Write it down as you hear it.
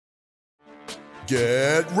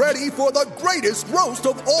Get ready for the greatest roast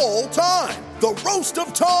of all time, the Roast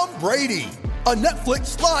of Tom Brady, a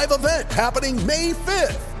Netflix live event happening May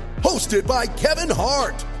 5th. Hosted by Kevin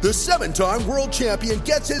Hart, the 7-time world champion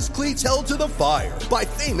gets his cleats held to the fire by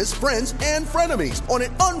famous friends and frenemies on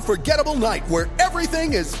an unforgettable night where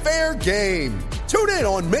everything is fair game. Tune in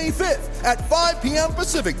on May 5th at 5 p.m.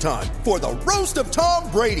 Pacific time for the Roast of Tom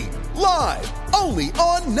Brady, live only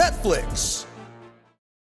on Netflix.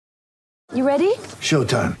 You ready?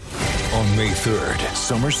 Showtime. On May 3rd,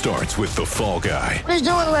 summer starts with The Fall Guy. What are you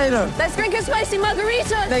doing later? Let's drink a spicy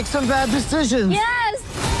margarita. Make some bad decisions. Yes!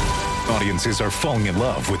 Audiences are falling in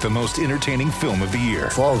love with the most entertaining film of the year.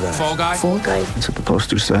 Fall Guy. Fall Guy? Fall Guy. That's what the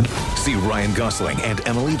poster said. See Ryan Gosling and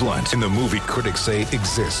Emily Blunt in the movie critics say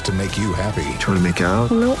exists to make you happy. Trying to make it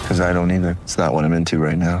out? Nope. Because I don't either. It's not what I'm into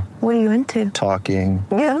right now. What are you into? Talking.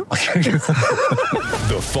 Yeah.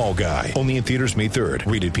 The Fall Guy. Only in theaters May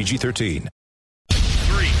 3rd. Rated PG-13.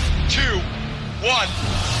 3, 2, 1.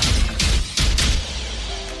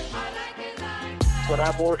 When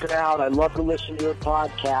I'm working out, I love to listen to your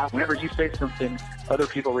podcast. Whenever you say something, other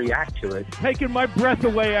people react to it. Taking my breath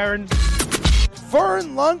away, Aaron.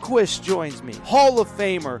 Vern Lundquist joins me. Hall of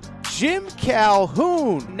Famer Jim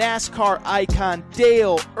Calhoun, NASCAR icon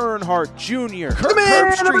Dale Earnhardt Jr. Kirk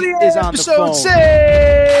Herbstreit is on the phone.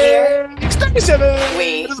 Episode 6,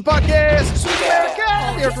 37 of the podcast, Sweet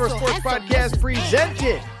America, the Outdoor Sports Podcast,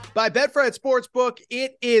 presented by Betfred Sportsbook.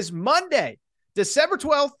 It is Monday, December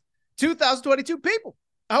 12th, 2022. People,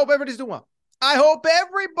 I hope everybody's doing well. I hope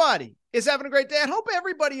everybody is having a great day. I hope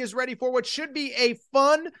everybody is ready for what should be a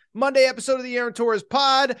fun Monday episode of the Aaron Torres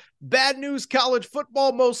Pod. Bad news, college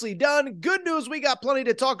football mostly done. Good news, we got plenty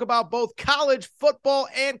to talk about, both college football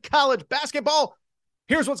and college basketball.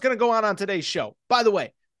 Here's what's going to go on today's show. By the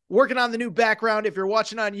way, working on the new background. If you're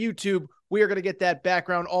watching on YouTube, we are going to get that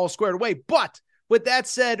background all squared away. But with that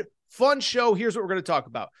said, fun show. Here's what we're going to talk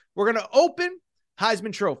about. We're going to open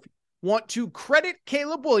Heisman Trophy. Want to credit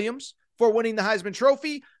Caleb Williams for winning the Heisman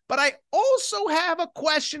Trophy, but I also have a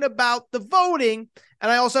question about the voting,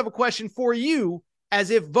 and I also have a question for you as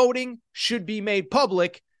if voting should be made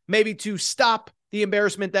public, maybe to stop the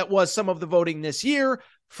embarrassment that was some of the voting this year.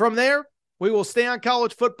 From there, we will stay on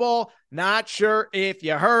college football. Not sure if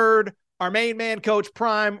you heard, our main man, Coach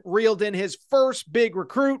Prime, reeled in his first big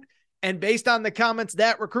recruit, and based on the comments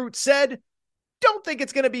that recruit said, don't think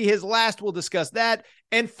it's going to be his last. We'll discuss that.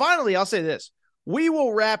 And finally, I'll say this. We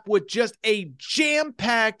will wrap with just a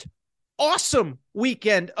jam-packed, awesome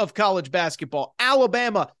weekend of college basketball.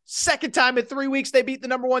 Alabama, second time in 3 weeks, they beat the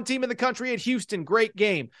number one team in the country at Houston. Great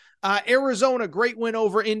game. Arizona, great win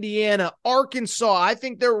over Indiana. Arkansas, I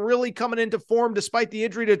think they're really coming into form despite the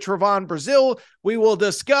injury to Trevon Brazile. We will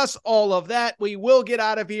discuss all of that. We will get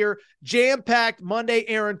out of here. Jam-packed Monday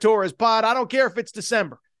Aaron Torres Pod. I don't care if it's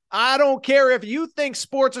December. I don't care if you think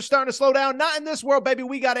sports are starting to slow down. Not in this world, baby.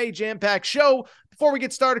 We got a jam-packed show. Before we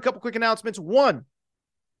get started, a couple quick announcements. One,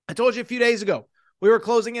 I told you a few days ago, we were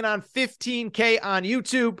closing in on 15K on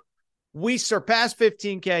YouTube. We surpassed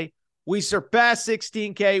 15K. We surpassed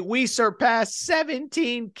 16K. We surpassed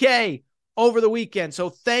 17K over the weekend. So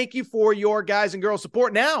thank you for your guys and girls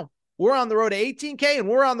support. Now, we're on the road to 18K and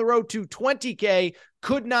we're on the road to 20K.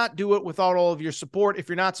 Could not do it without all of your support. If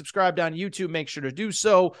you're not subscribed on YouTube, make sure to do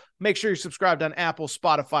so. Make sure you're subscribed on Apple,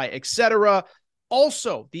 Spotify, etc.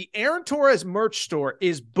 Also, the Aaron Torres merch store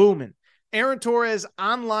is booming.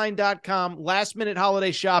 AaronTorresOnline.com, last-minute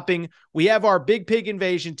holiday shopping. We have our Big Pig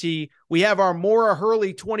Invasion tee. We have our Maura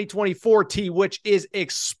Hurley 2024 tee, which is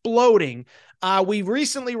exploding. We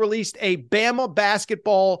recently released a Bama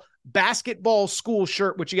basketball school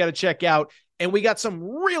shirt, which you got to check out. And we got some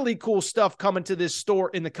really cool stuff coming to this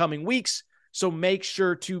store in the coming weeks. So make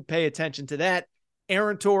sure to pay attention to that.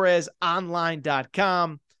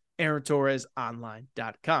 AaronTorresOnline.com.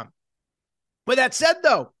 AaronTorresOnline.com. With that said,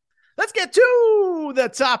 though, let's get to the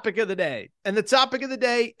topic of the day. And the topic of the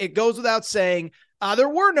day, it goes without saying, there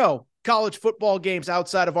were no college football games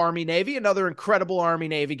outside of Army-Navy, another incredible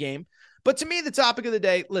Army-Navy game. But to me, the topic of the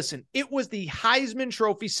day, listen, it was the Heisman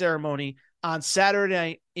Trophy ceremony on Saturday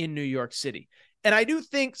night in New York City. And I do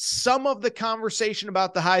think some of the conversation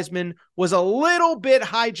about the Heisman was a little bit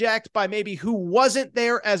hijacked by maybe who wasn't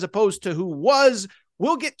there as opposed to who was.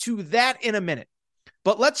 We'll get to that in a minute.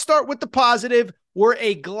 But let's start with the positive. We're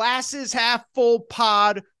a glasses half full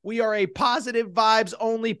pod. We are a positive vibes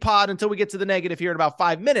only pod until we get to the negative here in about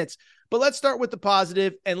 5 minutes. But let's start with the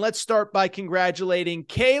positive, and let's start by congratulating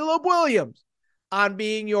Caleb Williams on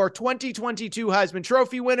being your 2022 Heisman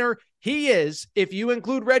Trophy winner. He is, if you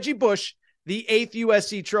include Reggie Bush, the 8th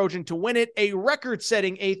USC Trojan to win it, a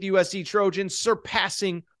record-setting 8th USC Trojan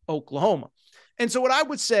surpassing Oklahoma. And so what I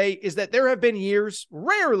would say is that there have been years,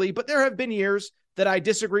 rarely, but there have been years that I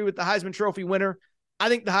disagree with the Heisman Trophy winner. I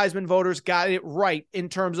think the Heisman voters got it right in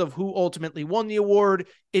terms of who ultimately won the award.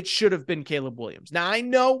 It should have been Caleb Williams. Now, I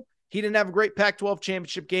know he didn't have a great Pac-12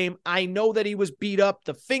 championship game. I know that he was beat up.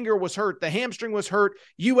 The finger was hurt. The hamstring was hurt.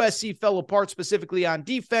 USC fell apart specifically on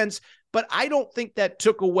defense. But I don't think that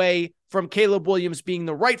took away from Caleb Williams being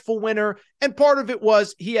the rightful winner. And part of it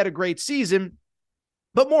was he had a great season.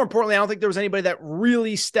 But more importantly, I don't think there was anybody that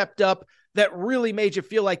really stepped up, that really made you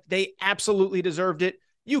feel like they absolutely deserved it.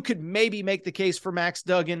 You could maybe make the case for Max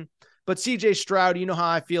Duggan, but CJ Stroud, you know how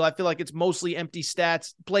I feel. I feel like it's mostly empty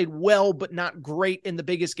stats. Played well, but not great in the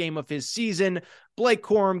biggest game of his season. Blake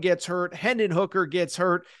Corum gets hurt. Hendon Hooker gets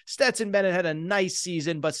hurt. Stetson Bennett had a nice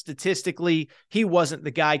season, but statistically, he wasn't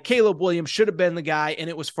the guy. Caleb Williams should have been the guy, and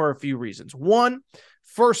it was for a few reasons. One,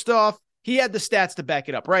 first off, he had the stats to back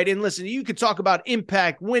it up, right? And listen, you could talk about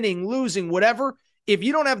impact, winning, losing, whatever. If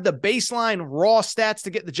you don't have the baseline raw stats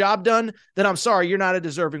to get the job done, then I'm sorry, you're not a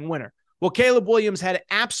deserving winner. Well, Caleb Williams had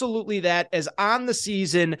absolutely that as on the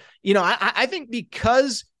season. You know, I think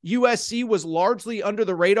because USC was largely under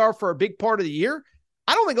the radar for a big part of the year,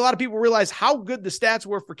 I don't think a lot of people realize how good the stats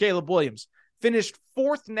were for Caleb Williams. Finished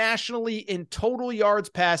 4th nationally in total yards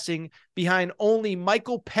passing behind only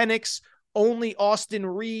Michael Penix, only Austin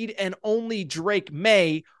Reed, and only Drake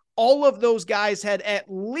May. All of those guys had at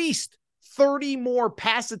least 30 more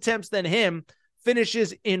pass attempts than him,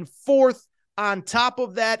 finishes in 4th. On top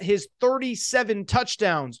of that, his 37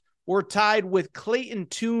 touchdowns were tied with Clayton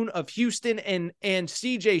Tune of Houston and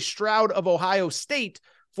CJ Stroud of Ohio State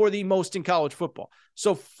for the most in college football.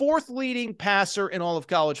 So 4th leading passer in all of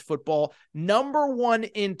college football, number 1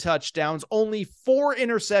 in touchdowns, only 4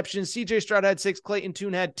 interceptions. CJ Stroud had 6, Clayton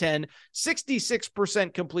Tune had 10,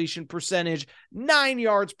 66% completion percentage, 9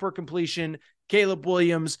 yards per completion. Caleb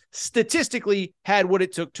Williams statistically had what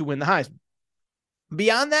it took to win the Heisman.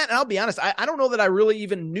 Beyond that, and I'll be honest, I don't know that I really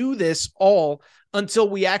even knew this all until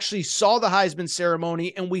we actually saw the Heisman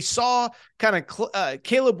ceremony and we saw kind of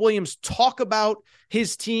Caleb Williams talk about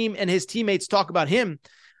his team and his teammates talk about him.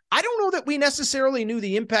 I don't know that we necessarily knew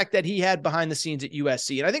the impact that he had behind the scenes at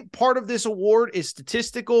USC. And I think part of this award is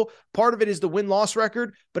statistical. Part of it is the win-loss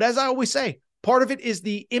record. But as I always say, part of it is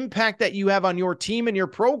the impact that you have on your team and your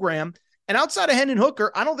program. And outside of Hendon Hooker,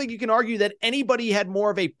 I don't think you can argue that anybody had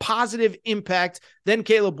more of a positive impact than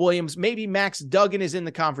Caleb Williams. Maybe Max Duggan is in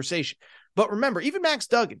the conversation. But remember, even Max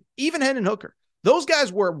Duggan, even Hendon Hooker, those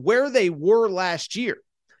guys were where they were last year.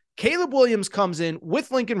 Caleb Williams comes in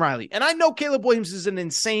with Lincoln Riley. And I know Caleb Williams is an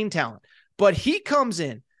insane talent, but he comes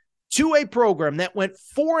in to a program that went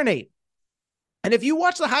 4-8. And if you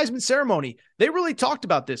watch the Heisman ceremony, they really talked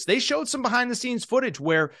about this. They showed some behind-the-scenes footage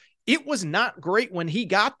where it was not great when he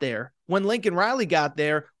got there, when Lincoln Riley got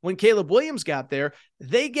there, when Caleb Williams got there.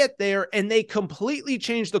 They get there and they completely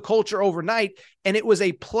changed the culture overnight. And it was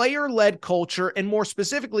a player-led culture. And more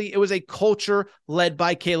specifically, it was a culture led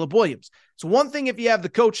by Caleb Williams. It's one thing if you have the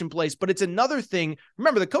coach in place, but it's another thing.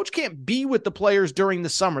 Remember, the coach can't be with the players during the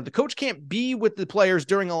summer. The coach can't be with the players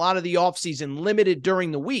during a lot of the offseason, limited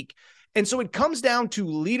during the week. And so it comes down to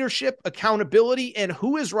leadership, accountability, and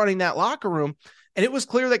who is running that locker room. And it was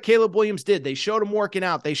clear that Caleb Williams did. They showed him working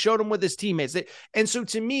out. They showed him with his teammates. And so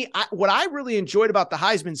to me, what I really enjoyed about the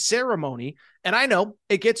Heisman ceremony, and I know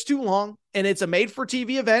it gets too long and it's a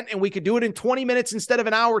made-for-TV event and we could do it in 20 minutes instead of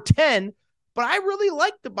an hour 10, but I really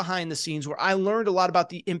liked the behind the scenes where I learned a lot about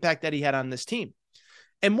the impact that he had on this team.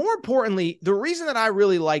 And more importantly, the reason that I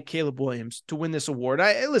really like Caleb Williams to win this award,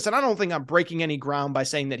 listen, I don't think I'm breaking any ground by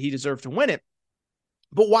saying that he deserved to win it,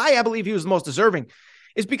 but why I believe he was the most deserving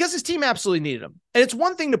is because his team absolutely needed him. And it's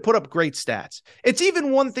one thing to put up great stats. It's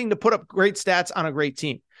even one thing to put up great stats on a great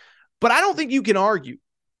team. But I don't think you can argue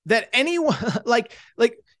that anyone,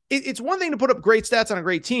 it's one thing to put up great stats on a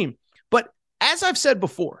great team. But as I've said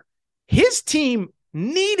before, his team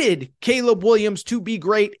needed Caleb Williams to be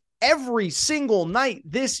great every single night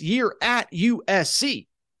this year at USC.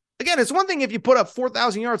 Again, it's one thing if you put up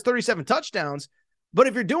 4,000 yards, 37 touchdowns, but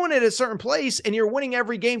if you're doing it at a certain place and you're winning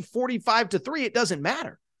every game 45-3, it doesn't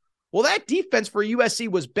matter. Well, that defense for USC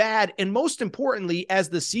was bad. And most importantly, as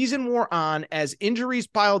the season wore on, as injuries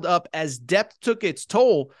piled up, as depth took its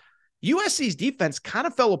toll, USC's defense kind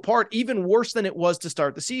of fell apart even worse than it was to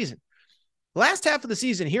start the season. Last half of the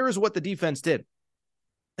season, here is what the defense did.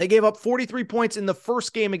 They gave up 43 points in the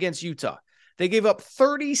first game against Utah. They gave up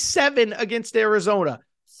 37 against Arizona,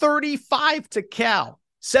 35 to Cal,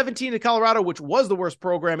 17 to Colorado, which was the worst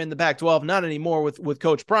program in the Pac-12, not anymore with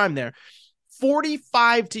Coach Prime there.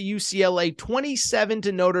 45 to UCLA, 27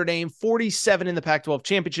 to Notre Dame, 47 in the Pac-12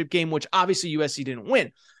 championship game, which obviously USC didn't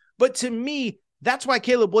win. But to me, That's why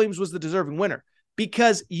Caleb Williams was the deserving winner,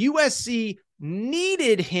 because USC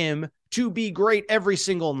needed him to be great every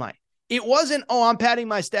single night. It wasn't, oh, I'm padding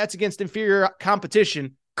my stats against inferior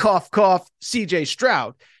competition, cough, cough, CJ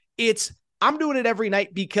Stroud. It's, I'm doing it every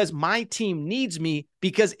night because my team needs me,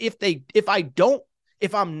 because if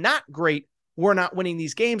I'm not great, we're not winning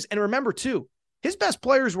these games. And remember too, his best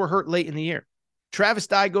players were hurt late in the year. Travis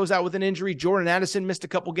Dye goes out with an injury. Jordan Addison missed a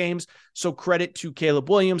couple games. So credit to Caleb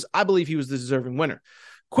Williams. I believe he was the deserving winner.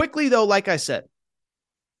 Quickly though, like I said,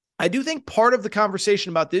 I do think part of the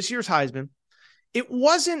conversation about this year's Heisman, it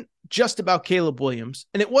wasn't just about Caleb Williams,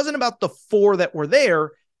 and it wasn't about the four that were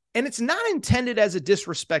there, and it's not intended as a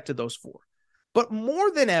disrespect to those four. But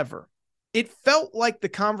more than ever, it felt like the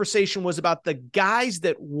conversation was about the guys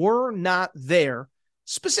that were not there,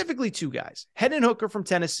 specifically two guys, Hendon Hooker from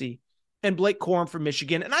Tennessee and Blake Corum from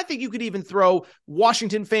Michigan. And I think you could even throw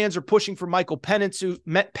Washington fans are pushing for Michael Penix,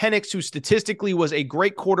 who statistically was a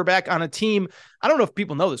great quarterback on a team. I don't know if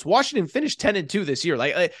people know this. Washington finished 10-2 this year.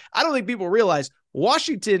 I don't think people realize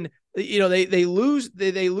Washington, they lose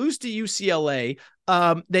to UCLA.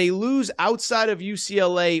 They lose outside of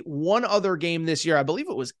UCLA one other game this year. I believe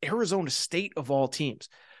it was Arizona State of all teams.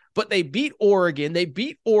 But they beat Oregon. They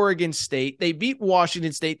beat Oregon State. They beat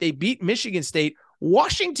Washington State. They beat Michigan State.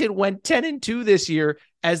 Washington went 10-2 this year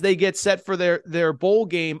as they get set for their bowl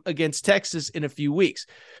game against Texas in a few weeks.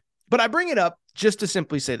 But I bring it up just to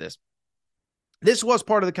simply say this. This was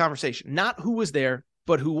part of the conversation, not who was there,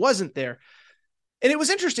 but who wasn't there. And it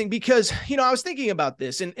was interesting because, I was thinking about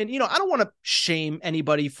this and I don't want to shame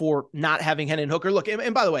anybody for not having Hendon Hooker. Look,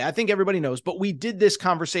 and by the way, I think everybody knows, but we did this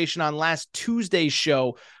conversation on last Tuesday's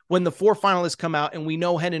show when the four finalists come out and we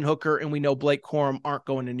know Hendon Hooker and we know Blake Corum aren't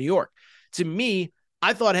going to New York. To me,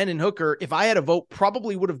 I thought Hendon Hooker, if I had a vote,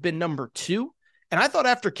 probably would have been number 2. And I thought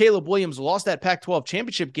after Caleb Williams lost that Pac-12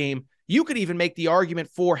 championship game, you could even make the argument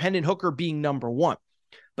for Hendon Hooker being number 1.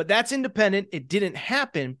 But that's independent. It didn't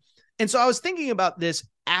happen. And so I was thinking about this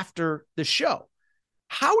after the show.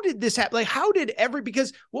 How did this happen?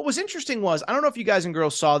 Because what was interesting was, I don't know if you guys and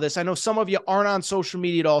girls saw this. I know some of you aren't on social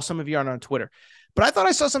media at all. Some of you aren't on Twitter. But I thought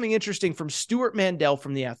I saw something interesting from Stuart Mandel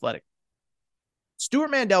from The Athletic.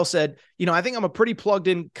 Stuart Mandel said, I think I'm a pretty plugged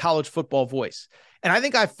in college football voice. And I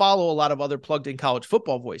think I follow a lot of other plugged in college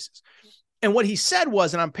football voices. And what he said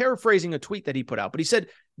was, and I'm paraphrasing a tweet that he put out, but he said,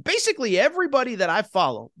 basically everybody that I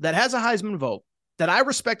follow that has a Heisman vote, that I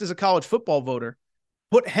respect as a college football voter,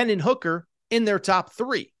 put Hendon Hooker in their top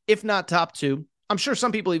 3, if not top 2. I'm sure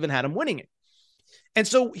some people even had him winning it. And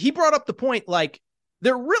so he brought up the point,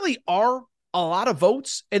 there really are a lot of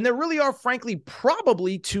votes, and there really are, frankly,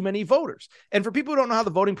 probably too many voters. And for people who don't know how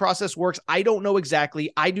the voting process works, I don't know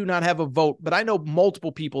exactly. I do not have a vote, but I know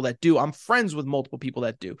multiple people that do. I'm friends with multiple people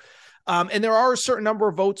that do. And there are a certain number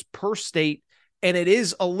of votes per state, and it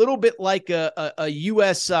is a little bit like a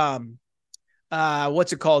U.S.,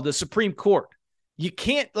 the Supreme Court. You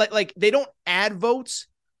can't, they don't add votes,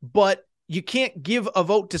 but you can't give a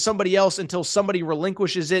vote to somebody else until somebody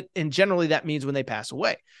relinquishes it, and generally that means when they pass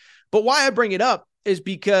away. But why I bring it up is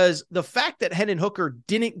because the fact that Hendon Hooker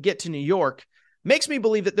didn't get to New York makes me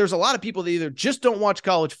believe that there's a lot of people that either just don't watch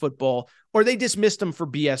college football or they dismissed him for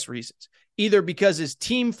BS reasons, either because his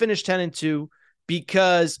team finished 10-2,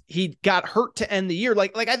 because he got hurt to end the year.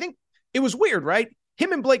 I think it was weird, right?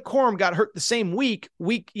 Him and Blake Corum got hurt the same week,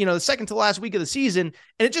 the second to last week of the season,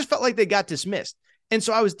 and it just felt like they got dismissed. And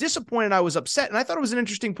so I was disappointed. I was upset. And I thought it was an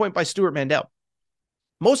interesting point by Stuart Mandel.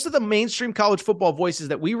 Most of the mainstream college football voices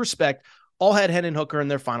that we respect all had Hendon Hooker in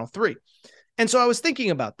their final 3. And so I was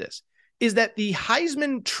thinking about this, is that the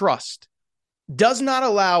Heisman Trust does not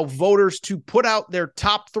allow voters to put out their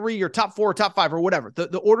top 3 or top 4 or top 5 or whatever,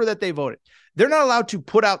 the order that they voted. They're not allowed to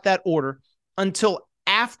put out that order until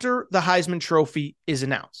after the Heisman Trophy is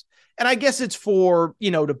announced. And I guess it's for,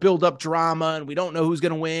 to build up drama, and we don't know who's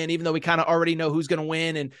going to win, even though we kind of already know who's going to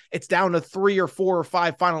win. And it's down to 3 or 4 or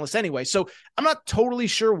 5 finalists anyway. So I'm not totally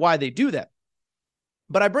sure why they do that.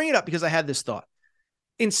 But I bring it up because I had this thought.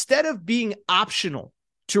 Instead of being optional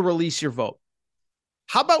to release your vote,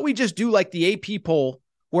 how about we just do like the AP poll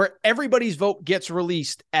where everybody's vote gets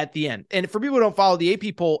released at the end? And for people who don't follow the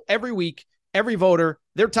AP poll, every week, every voter,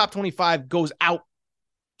 their top 25 goes out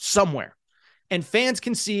somewhere. And fans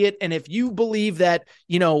can see it. And if you believe that,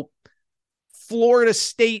 Florida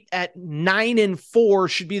State at 9-4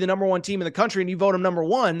 should be the number 1 team in the country and you vote them number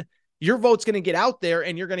 1, your vote's going to get out there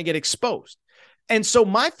and you're going to get exposed. And so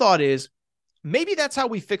my thought is maybe that's how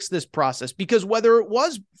we fix this process, because whether it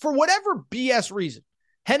was for whatever BS reason,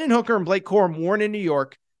 Hendon Hooker and Blake Corum weren't in New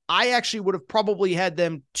York, I actually would have probably had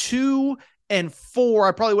them 2 And 4,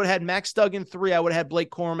 I probably would have had Max Duggan. 3, I would have had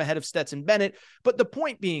Blake Corum ahead of Stetson Bennett. But the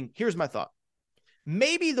point being, here's my thought.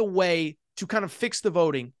 Maybe the way to kind of fix the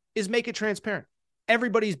voting is make it transparent.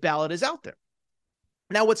 Everybody's ballot is out there.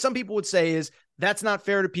 Now, what some people would say is that's not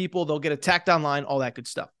fair to people. They'll get attacked online, all that good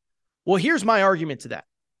stuff. Well, here's my argument to that.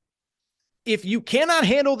 If you cannot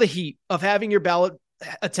handle the heat of having your ballot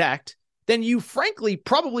attacked, then you frankly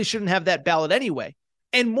probably shouldn't have that ballot anyway.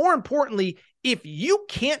 And more importantly, if you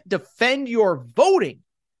can't defend your voting,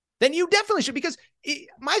 then you definitely should. Because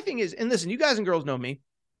my thing is, and listen, you guys and girls know me,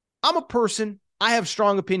 I'm a person, I have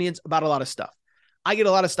strong opinions about a lot of stuff. I get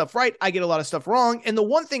a lot of stuff right, I get a lot of stuff wrong. And the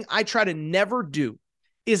one thing I try to never do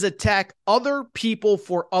is attack other people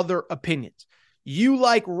for other opinions. You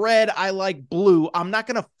like red, I like blue. I'm not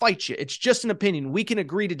going to fight you. It's just an opinion. We can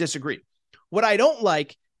agree to disagree. What I don't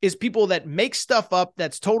like is people that make stuff up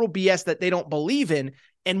that's total BS that they don't believe in.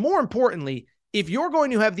 And more importantly, if you're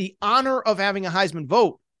going to have the honor of having a Heisman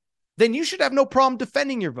vote, then you should have no problem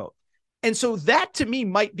defending your vote. And so that to me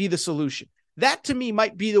might be the solution. That to me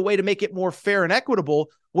might be the way to make it more fair and equitable,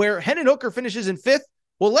 where Hendon Hooker finishes in 5th.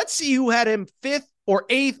 Well, let's see who had him 5th or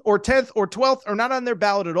 8th or 10th or 12th or not on their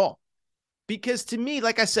ballot at all. Because to me,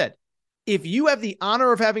 like I said, if you have the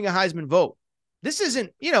honor of having a Heisman vote, this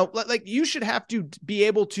isn't, like you should have to be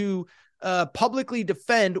able to publicly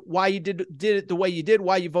defend why you did it the way you did,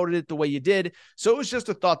 why you voted it the way you did. So it was just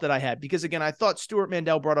a thought that I had, because again, I thought Stuart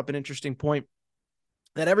Mandel brought up an interesting point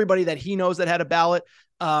that everybody that he knows that had a ballot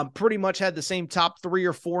pretty much had the same top 3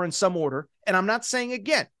 or 4 in some order. And I'm not saying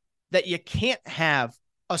again that you can't have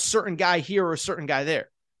a certain guy here or a certain guy there.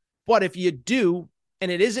 But if you do, and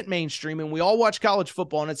it isn't mainstream, and we all watch college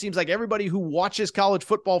football, and it seems like everybody who watches college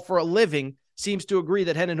football for a living seems to agree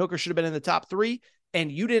that Hendon Hooker should have been in the top 3,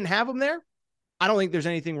 and you didn't have him there, I don't think there's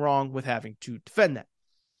anything wrong with having to defend that.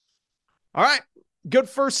 All right, good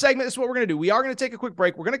first segment. This is what we're going to do. We are going to take a quick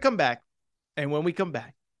break. We're going to come back, and when we come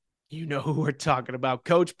back, you know who we're talking about.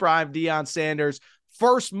 Coach Prime, Deion Sanders,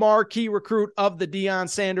 first marquee recruit of the Deion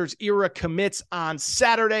Sanders era, commits on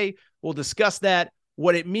Saturday. We'll discuss that,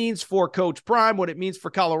 what it means for Coach Prime, what it means for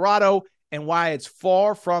Colorado, and why it's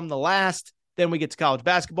far from the last. Then we get to college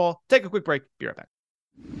basketball. Take a quick break. Be right back.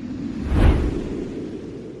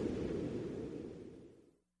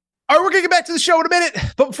 All right, we're going to get back to the show in a minute.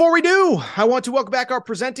 But before we do, I want to welcome back our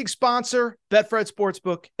presenting sponsor, Betfred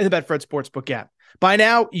Sportsbook and the Betfred Sportsbook app. By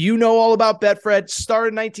now, you know all about Betfred. Started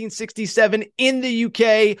in 1967 in the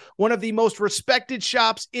UK, one of the most respected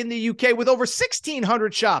shops in the UK with over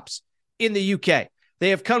 1,600 shops in the UK. They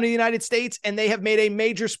have come to the United States and they have made a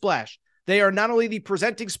major splash. They are not only the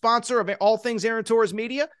presenting sponsor of all things Aaron Torres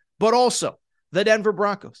Media, but also the Denver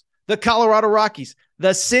Broncos, the Colorado Rockies,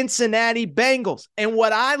 the Cincinnati Bengals. And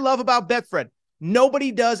what I love about Betfred,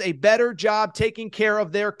 nobody does a better job taking care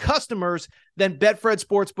of their customers than Betfred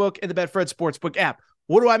Sportsbook and the Betfred Sportsbook app.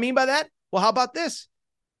 What do I mean by that? Well, how about this?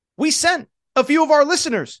 We sent a few of our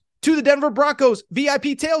listeners to the Denver Broncos VIP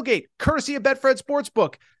tailgate, courtesy of Betfred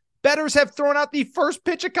Sportsbook. Bettors have thrown out the first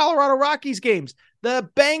pitch of Colorado Rockies games. The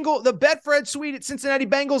Betfred suite at Cincinnati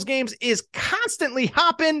Bengals games is constantly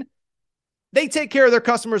hopping. They take care of their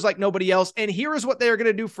customers like nobody else. And here is what they are going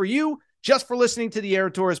to do for you just for listening to the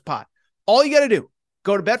Aaron Torres pod. All you got to do,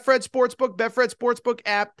 go to Betfred Sportsbook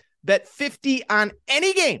app, bet 50 on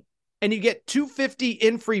any game, and you get $250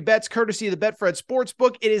 in free bets courtesy of the Betfred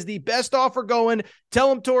Sportsbook. It is the best offer going. Tell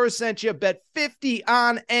them Torres sent you. Bet 50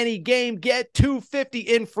 on any game, get $250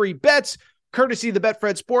 in free bets courtesy of the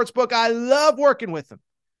Betfred Sportsbook. I love working with them.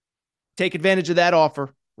 Take advantage of that offer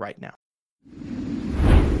right now.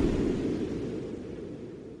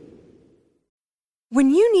 When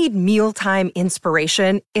you need mealtime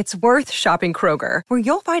inspiration, it's worth shopping Kroger, where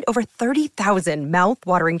you'll find over 30,000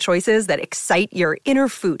 mouth-watering choices that excite your inner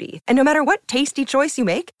foodie. And no matter what tasty choice you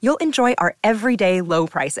make, you'll enjoy our everyday low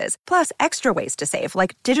prices, plus extra ways to save,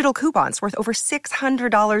 like digital coupons worth over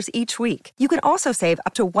 $600 each week. You can also save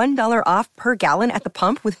up to $1 off per gallon at the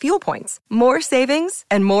pump with fuel points. More savings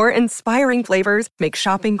and more inspiring flavors make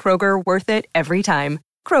shopping Kroger worth it every time.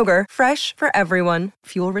 Kroger, fresh for everyone.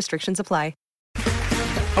 Fuel restrictions apply.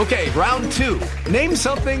 Okay, round 2. Name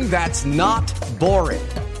something that's not boring.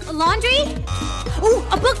 A laundry? Ooh,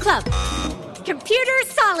 a book club. Computer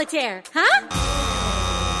solitaire, huh?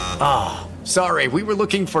 Ah, oh, sorry, we were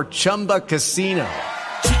looking for Chumba Casino.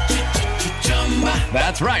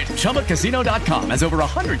 That's right, ChumbaCasino.com has over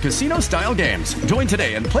 100 casino-style games. Join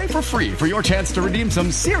today and play for free for your chance to redeem some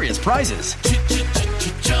serious prizes.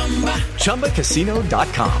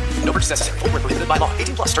 ChumbaCasino.com. No purchase necessary. Void where prohibited by law.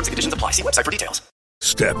 18+ terms and conditions apply. See website for details.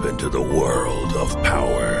 Step into the world of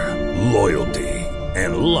power, loyalty,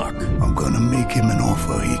 and luck. I'm going to make him an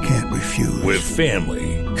offer he can't refuse. With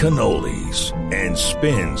family, cannolis, and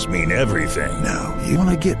spins mean everything. Now, you want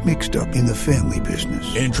to get mixed up in the family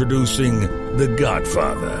business. Introducing The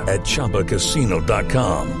Godfather at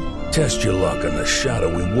ChumbaCasino.com. Test your luck in the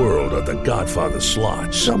shadowy world of The Godfather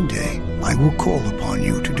slot. Someday, I will call upon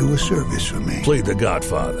you to do a service for me. Play The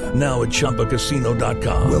Godfather now at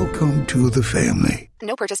ChumbaCasino.com. Welcome to the family.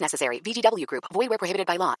 No purchase necessary. VGW Group. Void where prohibited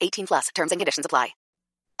by law. 18+. Terms and conditions apply.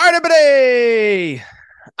 All right, everybody.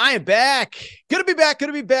 I am back. Good to be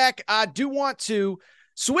back. I do want to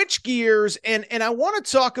switch gears, and I want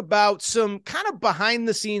to talk about some kind of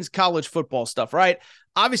behind-the-scenes college football stuff, right?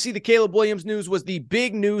 Obviously, the Caleb Williams news was the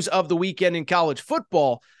big news of the weekend in college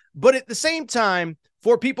football, but at the same time,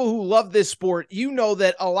 for people who love this sport, you know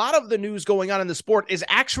that a lot of the news going on in the sport is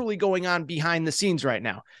actually going on behind the scenes right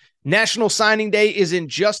now. National Signing Day is in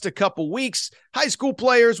just a couple weeks. High school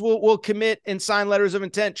players will commit and sign letters of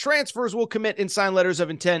intent. Transfers will commit and sign letters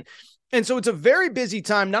of intent. And so it's a very busy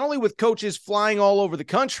time, not only with coaches flying all over the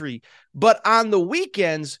country, but on the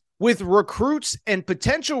weekends with recruits and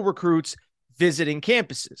potential recruits visiting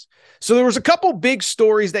campuses. So there was a couple big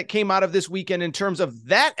stories that came out of this weekend in terms of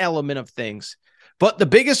that element of things. But the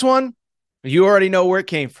biggest one, you already know where it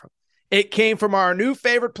came from. It came from our new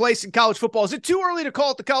favorite place in college football. Is it too early to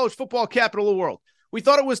call it the college football capital of the world? We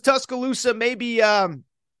thought it was Tuscaloosa, maybe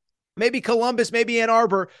Columbus, maybe Ann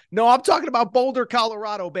Arbor. No, I'm talking about Boulder,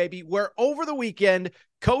 Colorado, baby, where over the weekend,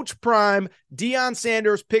 Coach Prime, Deion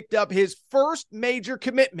Sanders, picked up his first major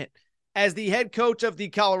commitment as the head coach of the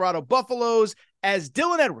Colorado Buffaloes, as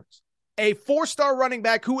Dylan Edwards, a 4-star running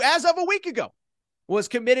back who, as of a week ago, was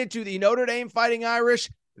committed to the Notre Dame Fighting Irish,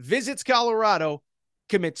 visits Colorado,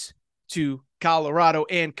 commits to Colorado,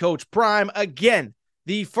 and Coach Prime, again,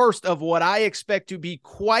 the first of what I expect to be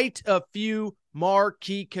quite a few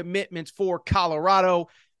marquee commitments for Colorado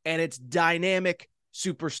and its dynamic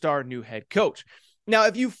superstar new head coach. Now,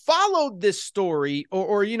 if you followed this story,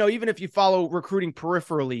 or even if you follow recruiting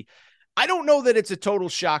peripherally, I don't know that it's a total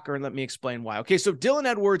shocker, and let me explain why. Okay, so Dylan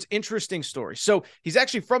Edwards, interesting story. So he's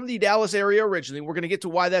actually from the Dallas area originally. We're going to get to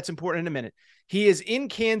why that's important in a minute. He is in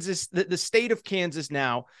Kansas, the state of Kansas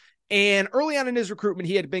now, and early on in his recruitment,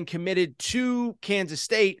 he had been committed to Kansas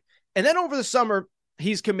State, and then over the summer,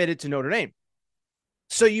 he's committed to Notre Dame.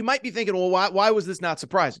 So you might be thinking, well, why was this not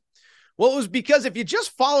surprising? Well, it was because if you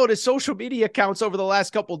just followed his social media accounts over the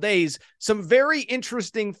last couple of days, some very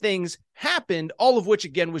interesting things happened, all of which,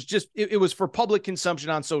 again, was just, it was for public consumption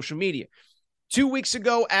on social media. 2 weeks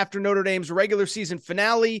ago, after Notre Dame's regular season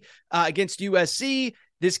finale against USC,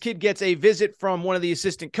 this kid gets a visit from one of the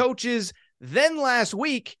assistant coaches. Then last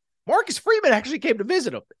week, Marcus Freeman actually came to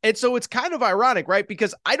visit him. And so it's kind of ironic, right?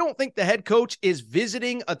 Because I don't think the head coach is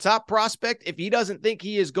visiting a top prospect if he doesn't think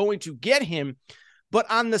he is going to get him. But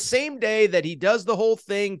on the same day that he does the whole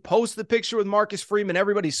thing, posts the picture with Marcus Freeman,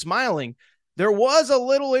 everybody's smiling, there was a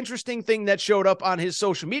little interesting thing that showed up on his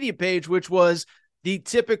social media page, which was the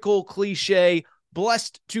typical cliche,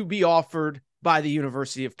 blessed to be offered by the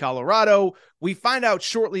University of Colorado. We find out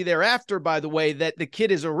shortly thereafter, by the way, that the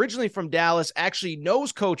kid is originally from Dallas, actually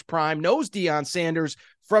knows Coach Prime, knows Deion Sanders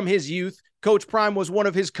from his youth. Coach Prime was one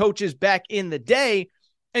of his coaches back in the day.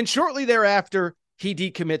 And shortly thereafter, he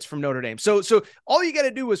decommits from Notre Dame. So all you got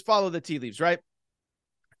to do is follow the tea leaves, right?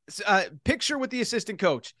 Picture with the assistant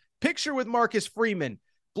coach, picture with Marcus Freeman,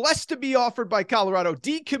 blessed to be offered by Colorado,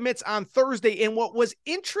 decommits on Thursday. And what was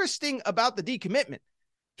interesting about the decommitment,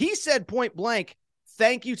 he said point blank,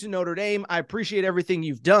 thank you to Notre Dame. I appreciate everything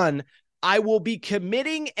you've done. I will be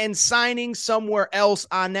committing and signing somewhere else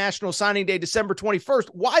on National Signing Day, December 21st.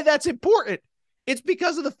 Why that's important? It's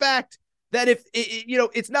because of the fact that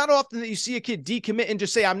it's not often that you see a kid decommit and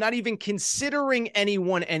just say, I'm not even considering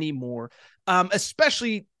anyone anymore,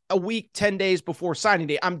 especially a week, 10 days before signing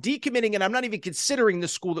day. I'm decommitting and I'm not even considering the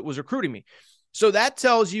school that was recruiting me. So that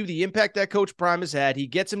tells you the impact that Coach Prime has had. He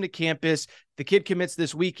gets him to campus. The kid commits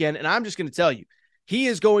this weekend. And I'm just going to tell you, he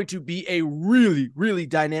is going to be a really, really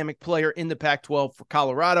dynamic player in the Pac-12 for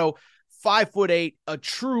Colorado. 5'8", a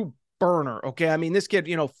true burner. Okay. I mean, this kid,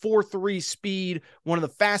 4.3 speed, one of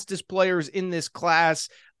the fastest players in this class.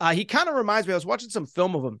 He kind of reminds me, I was watching some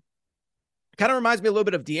film of him. Kind of reminds me a little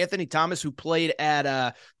bit of DeAnthony Thomas, who played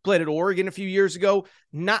at Oregon a few years ago.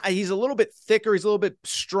 He's a little bit thicker. He's a little bit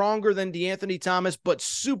stronger than DeAnthony Thomas, but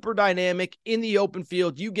super dynamic in the open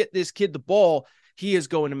field. You get this kid the ball, he is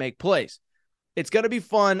going to make plays. It's going to be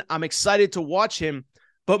fun. I'm excited to watch him.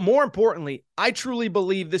 But more importantly, I truly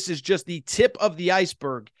believe this is just the tip of the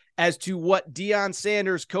iceberg as to what Deion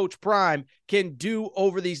Sanders, Coach Prime, can do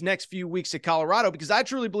over these next few weeks at Colorado, because I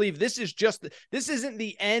truly believe this isn't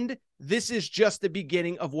the end. this is just the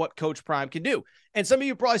beginning of what Coach Prime can do. And some of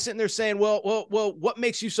you are probably sitting there saying, well, what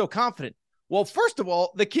makes you so confident? Well, first of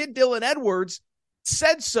all, the kid Dylan Edwards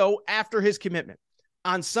said so after his commitment.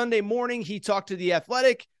 On Sunday morning, he talked to The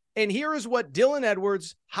Athletic, and here is what Dylan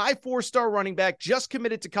Edwards, high 4-star running back, just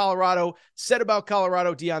committed to Colorado, said about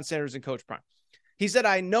Colorado, Deion Sanders, and Coach Prime. He said,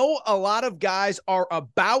 I know a lot of guys are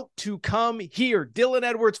about to come here. Dylan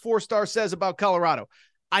Edwards, 4-star, says about Colorado.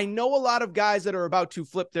 I know a lot of guys that are about to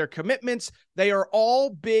flip their commitments. They are all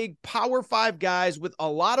big Power 5 guys with a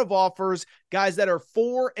lot of offers, guys that are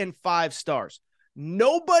 4 and 5 stars.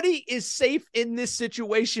 Nobody is safe in this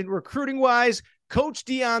situation recruiting-wise. Coach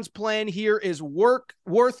Deion's plan here is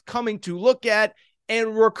worth coming to look at,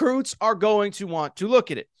 and recruits are going to want to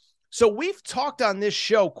look at it. So we've talked on this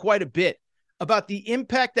show quite a bit about the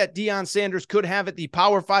impact that Deion Sanders could have at the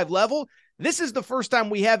Power 5 level. This is the first time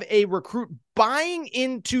we have a recruit buying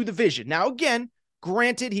into the vision. Now, again,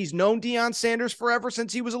 granted, he's known Deion Sanders forever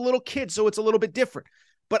since he was a little kid, so it's a little bit different.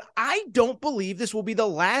 But I don't believe this will be the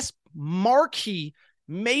last marquee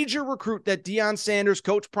major recruit that Deion Sanders,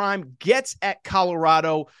 Coach Prime, gets at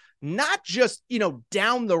Colorado, not just,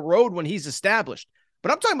 down the road when he's established,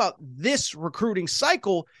 but I'm talking about this recruiting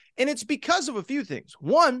cycle, and it's because of a few things.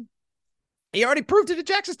 One, he already proved it at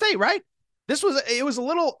Jackson State, right? It was a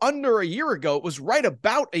little under a year ago. It was right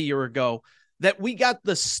about a year ago that we got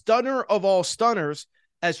the stunner of all stunners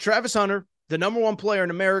as Travis Hunter, the number 1 player in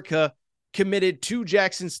America, committed to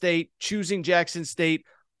Jackson State, choosing Jackson State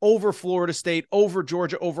over Florida State, over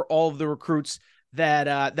Georgia, over all of the recruits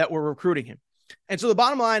that were recruiting him. And so the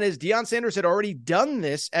bottom line is Deion Sanders had already done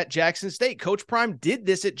this at Jackson State. Coach Prime did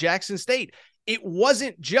this at Jackson State. It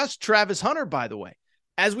wasn't just Travis Hunter, by the way.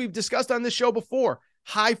 As we've discussed on this show before,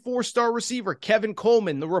 high 4-star receiver Kevin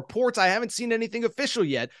Coleman. The reports, I haven't seen anything official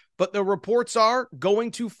yet, but the reports are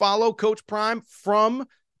going to follow Coach Prime from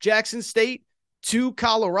Jackson State to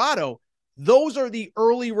Colorado. Those are the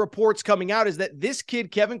early reports coming out, is that this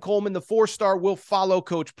kid, Kevin Coleman, the 4-star, will follow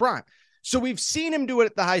Coach Prime. So we've seen him do it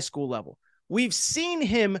at the high school level. We've seen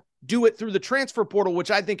him do it through the transfer portal,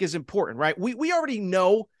 which I think is important, right? We already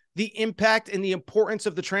know the impact and the importance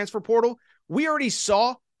of the transfer portal. We already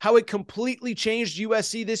saw how it completely changed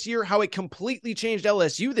USC this year, how it completely changed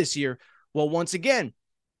LSU this year. Well, once again,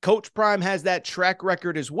 Coach Prime has that track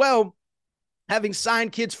record as well, having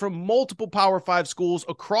signed kids from multiple Power 5 schools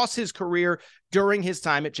across his career during his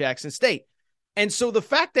time at Jackson State. And so the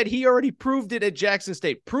fact that he already proved it at Jackson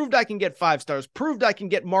State, proved I can get 5 stars, proved I can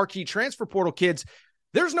get marquee transfer portal kids,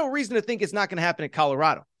 there's no reason to think it's not going to happen at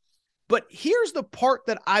Colorado. But here's the part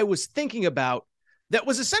that I was thinking about that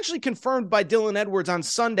was essentially confirmed by Dylan Edwards on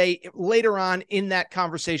Sunday later on in that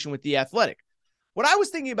conversation with The Athletic. What I was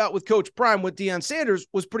thinking about with Coach Prime, with Deion Sanders,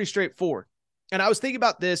 was pretty straightforward. And I was thinking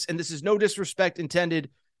about this, and this is no disrespect intended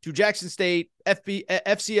to Jackson State,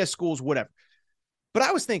 FCS schools, whatever. But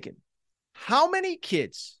I was thinking, how many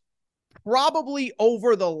kids probably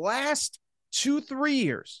over the last 2-3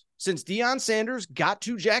 years since Deion Sanders got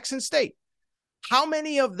to Jackson State, how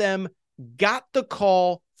many of them got the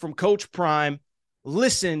call from Coach Prime,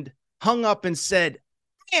 listened, hung up, and said,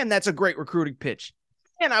 man, that's a great recruiting pitch.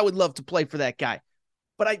 Man, I would love to play for that guy.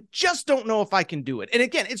 But I just don't know if I can do it. And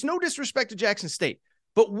again, it's no disrespect to Jackson State,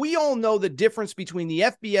 but we all know the difference between the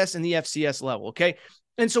FBS and the FCS level, okay?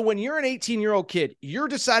 And so when you're an 18-year-old kid, you're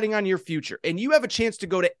deciding on your future, and you have a chance to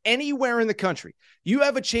go to anywhere in the country. You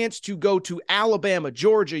have a chance to go to Alabama,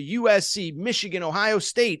 Georgia, USC, Michigan, Ohio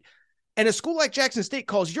State, and a school like Jackson State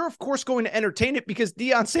calls, you're of course going to entertain it because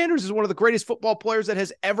Deion Sanders is one of the greatest football players that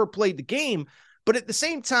has ever played the game. But at the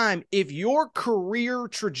same time, if your career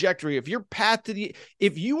trajectory, if your path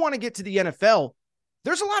if you want to get to the NFL,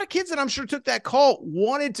 there's a lot of kids that I'm sure took that call,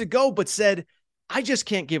 wanted to go, but said, I just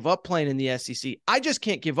can't give up playing in the SEC. I just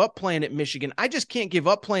can't give up playing at Michigan. I just can't give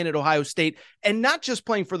up playing at Ohio State, and not just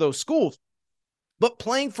playing for those schools, but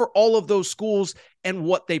playing for all of those schools and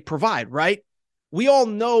what they provide, right? We all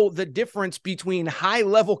know the difference between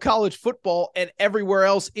high-level college football and everywhere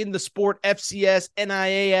else in the sport, FCS,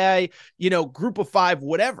 NAIA, Group of 5,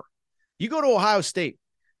 whatever. You go to Ohio State,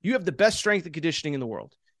 you have the best strength and conditioning in the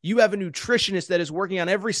world. You have a nutritionist that is working on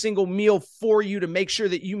every single meal for you to make sure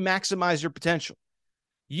that you maximize your potential.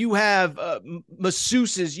 You have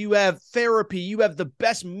masseuses, you have therapy, you have the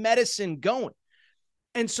best medicine going.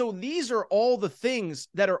 And so these are all the things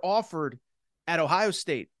that are offered at Ohio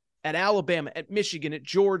State, at Alabama, at Michigan, at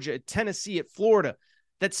Georgia, at Tennessee, at Florida,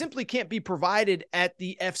 that simply can't be provided at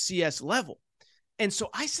the FCS level. And so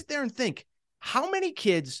I sit there and think, how many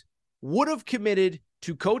kids would have committed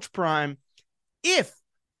to Coach Prime if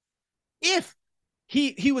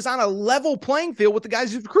he was on a level playing field with the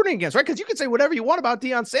guys he's recruiting against, right? Because you can say whatever you want about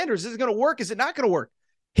Deion Sanders. Is it going to work? Is it not going to work?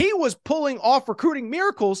 He was pulling off recruiting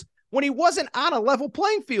miracles when he wasn't on a level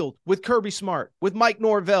playing field with Kirby Smart, with Mike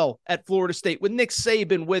Norvell at Florida State, with Nick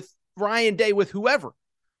Saban, with Ryan Day, with whoever.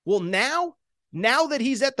 Well, now that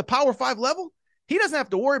he's at the Power 5 level, he doesn't have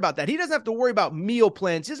to worry about that. He doesn't have to worry about meal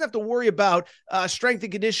plans. He doesn't have to worry about strength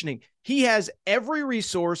and conditioning. He has every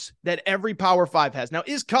resource that every Power 5 has. Now,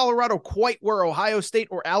 is Colorado quite where Ohio State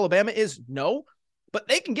or Alabama is? No, but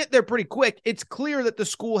they can get there pretty quick. It's clear that the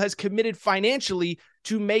school has committed financially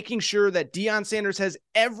to making sure that Deion Sanders has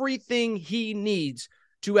everything he needs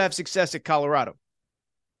to have success at Colorado.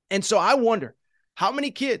 And so I wonder how many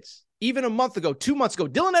kids, even a month ago, 2 months ago,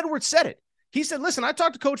 Dylan Edwards said it. He said, listen, I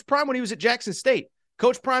talked to Coach Prime when he was at Jackson State.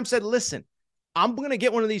 Coach Prime said, listen, I'm going to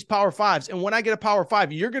get one of these Power 5s. And when I get a Power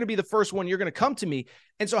 5, you're going to be the first one. You're going to come to me.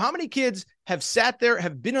 And so how many kids have sat there,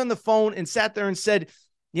 have been on the phone and sat there and said,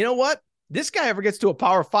 you know what? This guy ever gets to a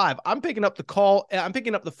Power 5, I'm picking up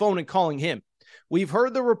the phone and calling him. We've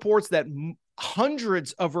heard the reports that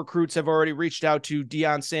hundreds of recruits have already reached out to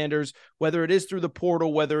Deion Sanders, whether it is through the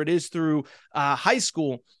portal, whether it is through high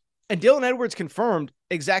school. And Dylan Edwards confirmed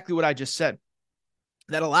exactly what I just said,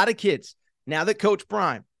 that a lot of kids, now that Coach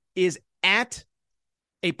Prime is at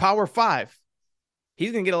a Power 5,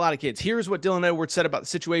 he's going to get a lot of kids. Here's what Dylan Edwards said about the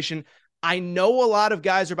situation. I know a lot of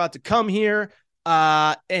guys are about to come here.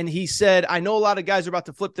 And he said, I know a lot of guys are about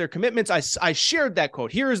to flip their commitments. I shared that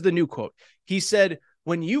quote. Here is the new quote. He said,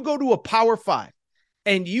 when you go to a Power 5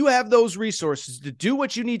 and you have those resources to do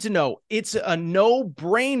what you need to know, it's a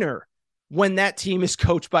no-brainer when that team is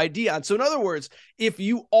coached by Deion. So in other words, if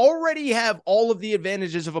you already have all of the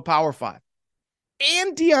advantages of a Power 5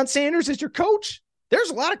 and Deion Sanders is your coach, there's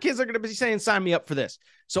a lot of kids that are going to be saying, sign me up for this.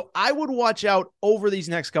 So I would watch out over these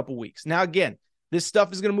next couple weeks. Now, again, this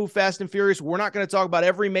stuff is going to move fast and furious. We're not going to talk about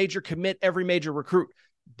every major commit, every major recruit,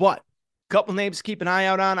 but a couple names to keep an eye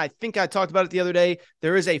out on. I think I talked about it the other day.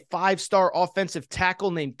 There is a 5-star offensive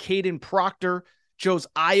tackle named Caden Proctor, chose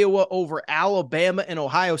Iowa over Alabama and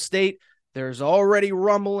Ohio State. There's already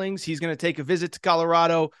rumblings he's going to take a visit to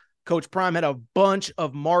Colorado. Coach Prime had a bunch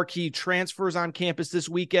of marquee transfers on campus this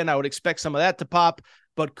weekend. I would expect some of that to pop,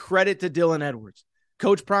 but credit to Dylan Edwards.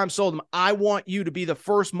 Coach Prime sold him, I want you to be the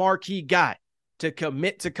first marquee guy to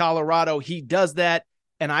commit to Colorado. He does that,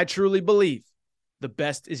 and I truly believe the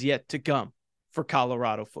best is yet to come for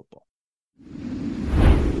Colorado football.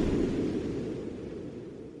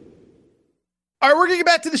 All right, we're going to get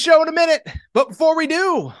back to the show in a minute, but before we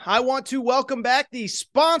do, I want to welcome back the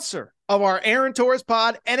sponsor of our Aaron Torres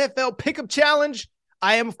Pod NFL Pickup Challenge.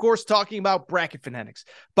 I am, of course, talking about Bracket Fanatics.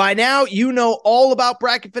 By now, you know all about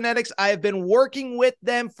Bracket Fanatics. I have been working with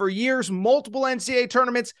them for years, multiple NCAA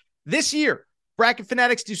tournaments. This year, Bracket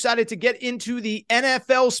Fanatics decided to get into the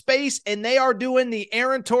NFL space, and they are doing the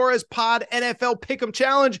Aaron Torres Pod NFL Pick'em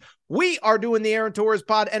Challenge. We are doing the Aaron Torres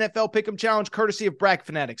Pod NFL Pick'em Challenge courtesy of Bracket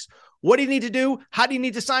Fanatics. What do you need to do? How do you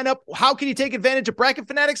need to sign up? How can you take advantage of Bracket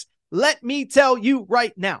Fanatics? Let me tell you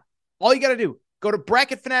right now. All you got to do, go to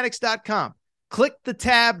bracketfanatics.com, click the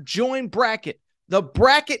tab, join bracket. The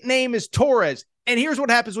bracket name is Torres, and here's what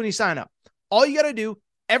happens when you sign up. All you got to do,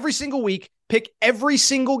 every single week, pick every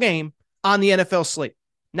single game on the NFL slate.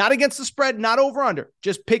 Not against the spread, not over under.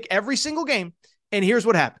 Just pick every single game, and here's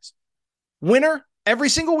what happens. Winner every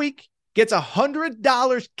single week gets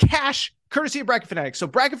 $100 cash courtesy of Bracket Fanatics. So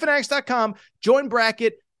bracketfanatics.com, join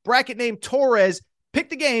bracket name Torres, pick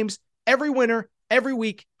the games. Every winner every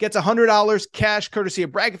week gets $100 cash courtesy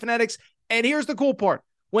of Bracket Fanatics. And here's the cool part.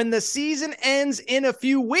 When the season ends in a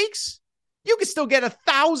few weeks, you can still get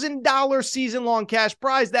 $1,000 season-long cash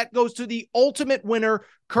prize. That goes to the ultimate winner,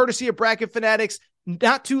 courtesy of Bracket Fanatics.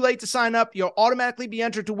 Not too late to sign up. You'll automatically be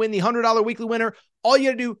entered to win the $100 weekly winner. All you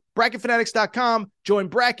got to do, bracketfanatics.com, join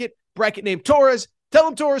bracket name Torres. Tell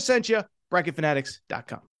them Torres sent you,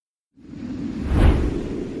 bracketfanatics.com.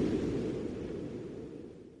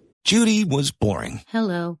 Judy was boring.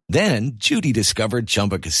 Hello. Then Judy discovered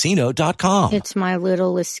ChumbaCasino.com. It's my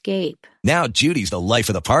little escape. Now Judy's the life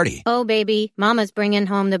of the party. Oh, baby, mama's bringing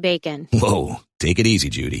home the bacon. Whoa, take it easy,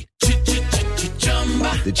 Judy.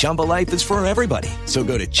 The Chumba life is for everybody. So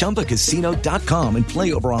go to ChumbaCasino.com and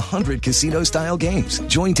play over 100 casino-style games.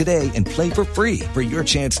 Join today and play for free for your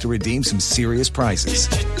chance to redeem some serious prizes.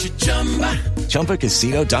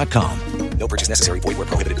 ChumbaCasino.com. No purchase necessary. Void where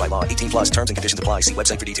prohibited by law. 18+ terms and conditions apply. See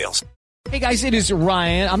website for details. Hey guys, it is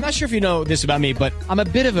Ryan. I'm not sure if you know this about me, but I'm a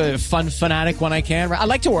bit of a fun fanatic when I can. I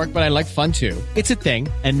like to work, but I like fun too. It's a thing.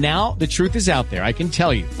 And now the truth is out there. I can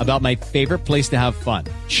tell you about my favorite place to have fun.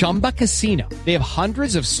 Chumba Casino. They have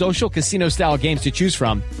hundreds of social casino style games to choose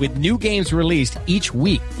from with new games released each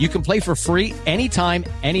week. You can play for free anytime,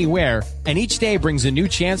 anywhere. And each day brings a new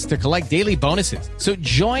chance to collect daily bonuses. So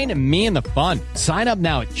join me in the fun. Sign up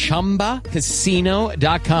now at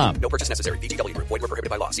ChumbaCasino.com. No purchase necessary. VGW Group. Void where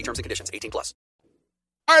prohibited by law. See terms and conditions. 18+. All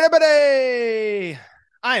right, everybody.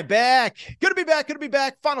 I am back. Good to be back. Good to be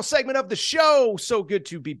back. Final segment of the show. So good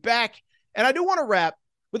to be back. And I do want to wrap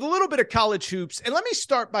with a little bit of college hoops. And let me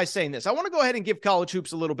start by saying this. I want to go ahead and give college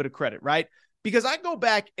hoops a little bit of credit, right? Because I go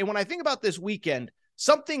back, and when I think about this weekend,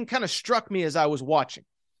 something kind of struck me as I was watching.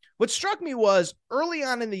 What struck me was early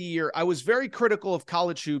on in the year, I was very critical of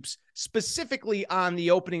college hoops, specifically on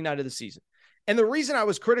the opening night of the season. And the reason I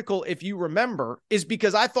was critical, if you remember, is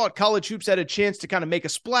because I thought college hoops had a chance to kind of make a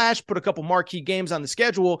splash, put a couple marquee games on the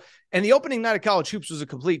schedule, and the opening night of college hoops was a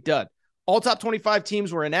complete dud. All top 25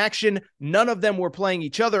 teams were in action. None of them were playing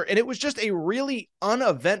each other, and it was just a really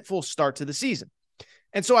uneventful start to the season.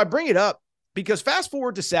 And so I bring it up because fast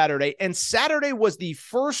forward to Saturday, and Saturday was the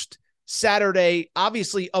first Saturday,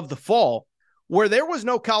 obviously, of the fall, where there was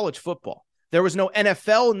no college football. There was no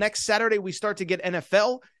NFL. Next Saturday, we start to get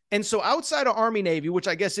NFL. And so outside of Army-Navy, which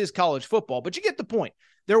I guess is college football, but you get the point.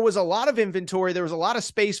 There was a lot of inventory. There was a lot of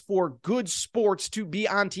space for good sports to be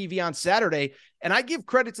on TV on Saturday. And I give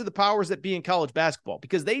credit to the powers that be in college basketball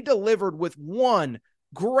because they delivered with one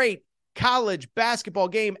great college basketball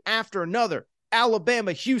game after another.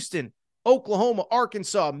 Alabama, Houston, Oklahoma,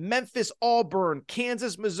 Arkansas, Memphis, Auburn,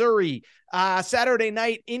 Kansas, Missouri, Saturday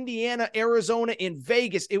night, Indiana, Arizona, in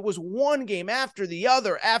Vegas. It was one game after the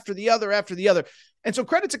other, after the other, after the other. And so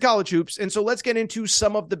credit to college hoops. And so let's get into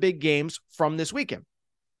some of the big games from this weekend.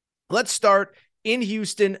 Let's start in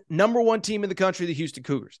Houston, number one team in the country, the Houston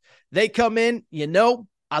Cougars. They come in,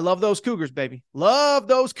 I love those Cougars, baby. Love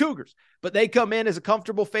those Cougars. But they come in as a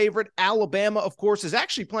comfortable favorite. Alabama, of course, is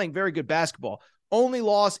actually playing very good basketball. Only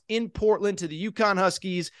loss in Portland to the UConn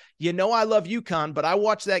Huskies. I love UConn, but I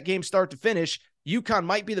watched that game start to finish. UConn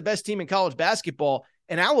might be the best team in college basketball,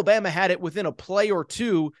 and Alabama had it within a play or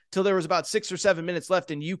two till there was about 6 or 7 minutes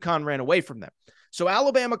left, and UConn ran away from them. So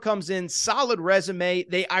Alabama comes in, solid resume.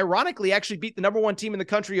 They ironically actually beat the number one team in the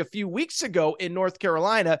country a few weeks ago in North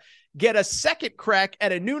Carolina, get a second crack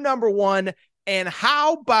at a new number one, and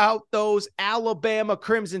how about those Alabama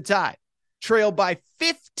Crimson Tide? Trailed by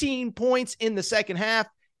 15 points in the second half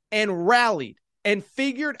and rallied and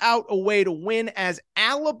figured out a way to win as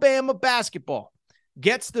Alabama basketball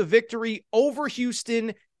gets the victory over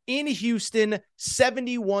Houston in Houston,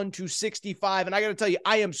 71-65. And I got to tell you,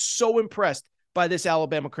 I am so impressed by this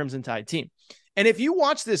Alabama Crimson Tide team. And if you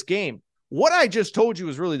watch this game, what I just told you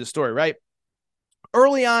is really the story, right?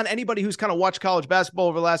 Early on, anybody who's kind of watched college basketball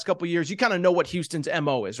over the last couple of years, you kind of know what Houston's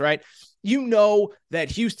MO is, right? You know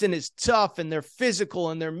that Houston is tough and they're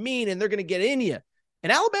physical and they're mean and they're going to get in you.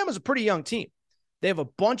 And Alabama's a pretty young team. They have a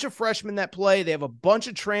bunch of freshmen that play. They have a bunch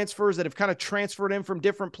of transfers that have kind of transferred in from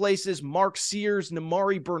different places. Mark Sears,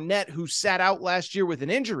 Namari Burnett, who sat out last year with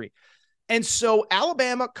an injury. And so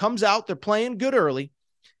Alabama comes out, they're playing good early.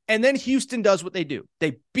 And then Houston does what they do.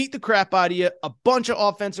 They beat the crap out of you, a bunch of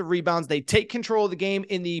offensive rebounds. They take control of the game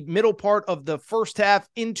in the middle part of the first half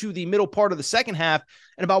into the middle part of the second half.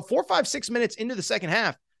 And about 4, 5, 6 minutes into the second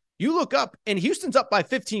half, you look up and Houston's up by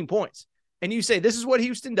 15 points. And you say, this is what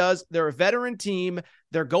Houston does. They're a veteran team.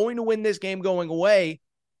 They're going to win this game going away.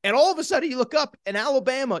 And all of a sudden you look up and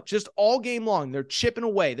Alabama just all game long, they're chipping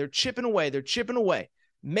away. They're chipping away. They're chipping away.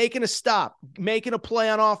 Making a stop, making a play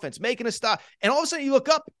on offense, making a stop. And all of a sudden you look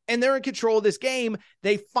up and they're in control of this game.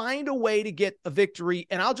 They find a way to get a victory.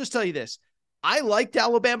 And I'll just tell you this. I liked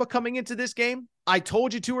Alabama coming into this game. I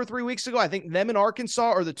told you 2 or 3 weeks ago, I think them and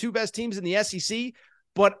Arkansas are the two best teams in the SEC.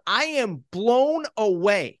 But I am blown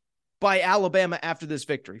away by Alabama after this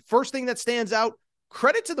victory. First thing that stands out,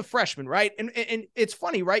 credit to the freshmen, right? And it's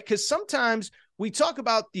funny, right? Because sometimes we talk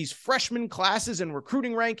about these freshman classes and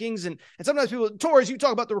recruiting rankings, and sometimes people, Torres, you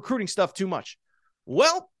talk about the recruiting stuff too much.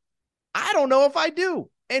 Well, I don't know if I do.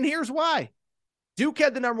 And here's why. Duke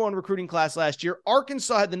had the number 1 recruiting class last year.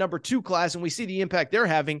 Arkansas had the number 2 class, and we see the impact they're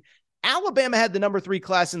having. Alabama had the number 3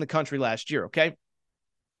 class in the country last year, okay?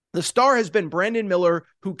 The star has been Brandon Miller,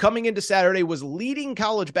 who coming into Saturday was leading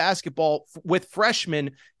college basketball with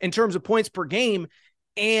freshmen in terms of points per game.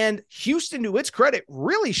 And Houston, to its credit,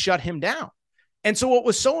 really shut him down. And so what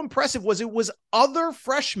was so impressive was it was other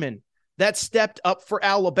freshmen that stepped up for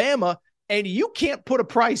Alabama. And you can't put a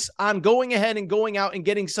price on going ahead and going out and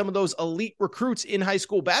getting some of those elite recruits in high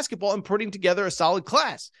school basketball and putting together a solid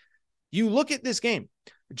class. You look at this game,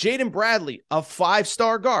 Jaden Bradley, a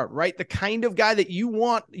 5-star guard, right? The kind of guy that you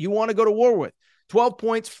want to go to war with. 12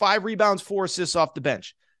 points, 5 rebounds, 4 assists off the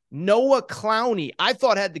bench. Noah Clowney, I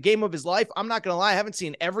thought had the game of his life. I'm not going to lie. I haven't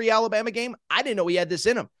seen every Alabama game. I didn't know he had this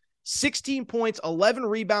in him. 16 points, 11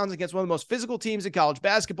 rebounds against one of the most physical teams in college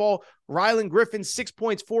basketball. Rylan Griffin, 6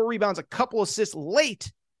 points, 4 rebounds, a couple assists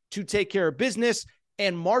late to take care of business.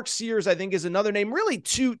 And Mark Sears, I think, is another name. Really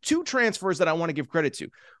two transfers that I want to give credit to.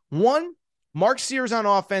 One, Mark Sears on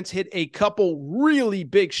offense hit a couple really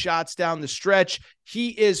big shots down the stretch. He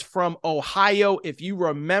is from Ohio. If you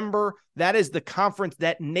remember, that is the conference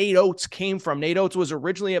that Nate Oates came from. Nate Oates was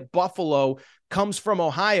originally at Buffalo, comes from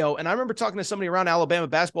Ohio. And I remember talking to somebody around Alabama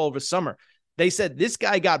basketball over summer. They said, this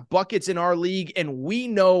guy got buckets in our league, and we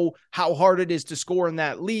know how hard it is to score in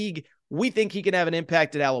that league. We think he can have an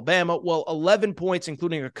impact at Alabama. Well, 11 points,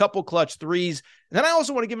 including a couple clutch threes. And then I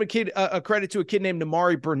also want to give a credit to a kid named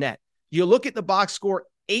Namari Burnett. You look at the box score,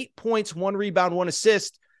 8 points, 1 rebound, 1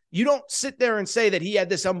 assist. You don't sit there and say that he had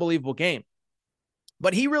this unbelievable game.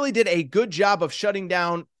 But he really did a good job of shutting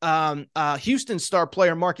down Houston star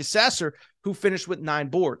player Marcus Sasser, who finished with 9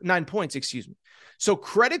 points. So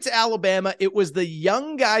credit to Alabama. It was the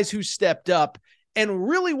young guys who stepped up. And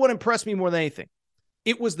really what impressed me more than anything,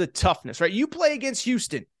 it was the toughness, right? You play against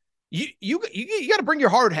Houston. You got to bring your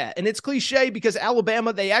hard hat. And it's cliche because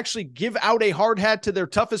Alabama, they actually give out a hard hat to their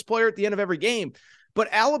toughest player at the end of every game. But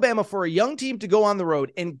Alabama, for a young team to go on the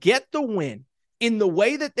road and get the win in the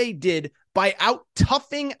way that they did by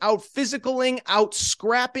out-toughing, out-physicaling,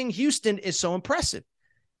 out-scrapping Houston is so impressive.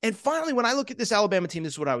 And finally, when I look at this Alabama team,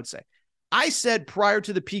 this is what I would say. I said prior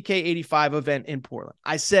to the PK85 event in Portland,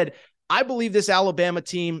 I said, I believe this Alabama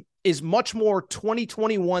team is much more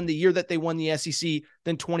 2021, the year that they won the SEC,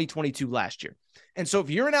 than 2022 last year. And so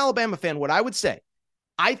if you're an Alabama fan, what I would say,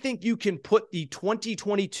 I think you can put the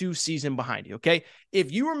 2022 season behind you, okay?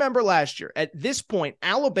 If you remember last year, at this point,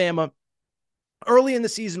 Alabama early in the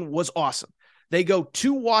season was awesome. They go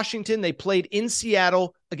to Washington. They played in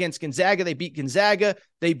Seattle against Gonzaga. They beat Gonzaga.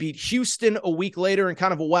 They beat Houston a week later in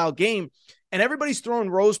kind of a wild game. And everybody's throwing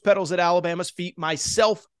rose petals at Alabama's feet,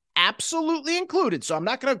 myself absolutely included. So I'm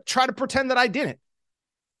not going to try to pretend that I didn't.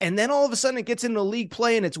 And then all of a sudden it gets into league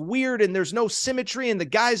play and it's weird and there's no symmetry and the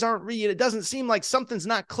guys aren't it doesn't seem like something's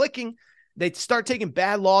not clicking. They start taking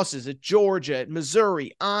bad losses at Georgia, at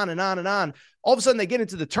Missouri, on and on and on. All of a sudden they get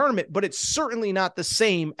into the tournament, but it's certainly not the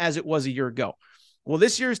same as it was a year ago. Well,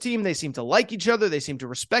 this year's team, they seem to like each other. They seem to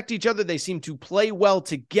respect each other. They seem to play well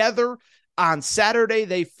together. On Saturday,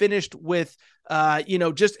 they finished with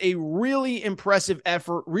just a really impressive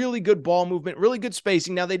effort, really good ball movement, really good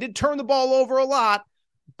spacing. Now, they did turn the ball over a lot,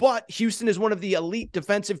 but Houston is one of the elite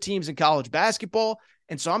defensive teams in college basketball.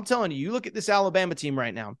 And so I'm telling you, you look at this Alabama team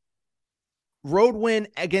right now, road win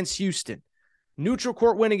against Houston, neutral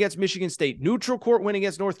court win against Michigan State, neutral court win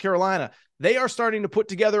against North Carolina. They are starting to put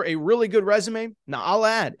together a really good resume. Now, I'll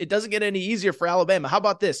add, it doesn't get any easier for Alabama. How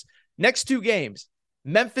about this? Next 2 games,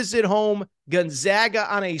 Memphis at home,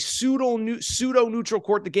 Gonzaga on a pseudo-neutral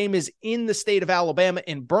court. The game is in the state of Alabama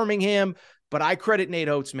in Birmingham, but I credit Nate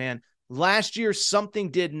Oates, man. Last year,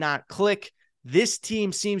 something did not click. This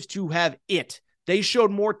team seems to have it. They showed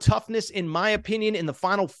more toughness, in my opinion, in the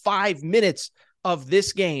final 5 minutes of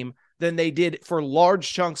this game than they did for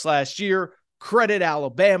large chunks last year. Credit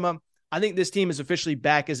Alabama. I think this team is officially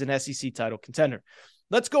back as an SEC title contender.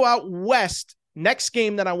 Let's go out west. Next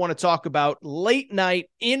game that I want to talk about, late night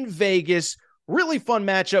in Vegas, really fun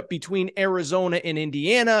matchup between Arizona and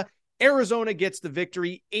Indiana. Arizona gets the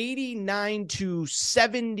victory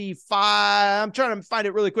 89-75. I'm trying to find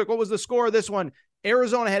it really quick. What was the score of this one?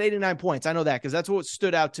 Arizona had 89 points. I know that because that's what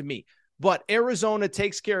stood out to me. But Arizona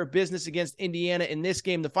takes care of business against Indiana in this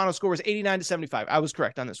game. The final score was 89-75. I was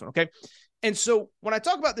correct on this one, okay? And so when I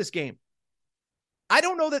talk about this game, I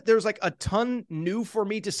don't know that there's like a ton new for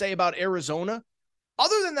me to say about Arizona.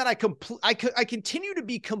 Other than that, I continue to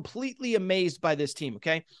be completely amazed by this team,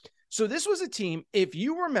 okay? So this was a team, if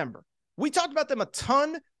you remember, we talked about them a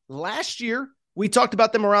ton last year. We talked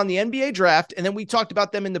about them around the NBA draft, and then we talked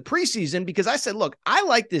about them in the preseason because I said, look, I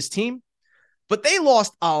like this team, but they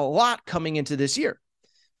lost a lot coming into this year.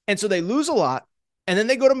 And so they lose a lot, and then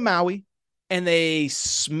they go to Maui, and they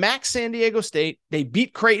smack San Diego State. They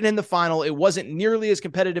beat Creighton in the final. It wasn't nearly as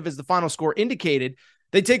competitive as the final score indicated.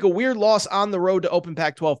 They take a weird loss on the road to open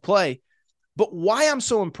Pac-12 play. But why I'm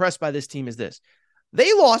so impressed by this team is this.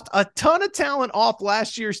 They lost a ton of talent off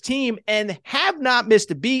last year's team and have not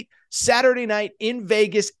missed a beat. Saturday night in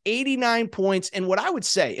Vegas, 89 points. And what I would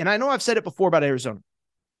say, and I know I've said it before about Arizona,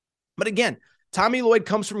 but again, Tommy Lloyd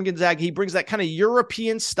comes from Gonzaga. He brings that kind of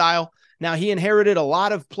European style. Now, he inherited a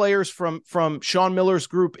lot of players from Sean Miller's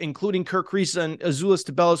group, including Kirk Kriisa and Azuolas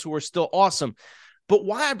Tubelis, who are still awesome. But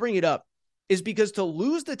why I bring it up is because to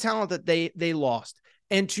lose the talent that they lost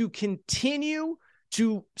and to continue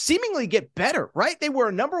to seemingly get better, right? They were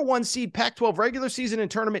a number 1 seed Pac-12 regular season and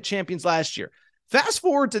tournament champions last year. Fast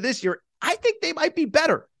forward to this year, I think they might be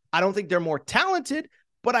better. I don't think they're more talented,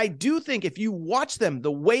 but I do think if you watch them,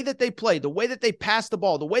 the way that they play, the way that they pass the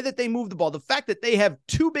ball, the way that they move the ball, the fact that they have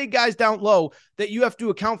 2 big guys down low that you have to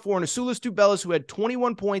account for, in Azuolas Tubelis, who had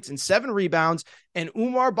 21 points and 7 rebounds, and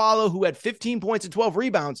Oumar Ballo, who had 15 points and 12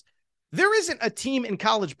 rebounds, there isn't a team in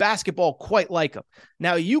college basketball quite like them.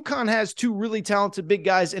 Now, UConn has 2 really talented big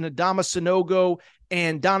guys in Adama Sanogo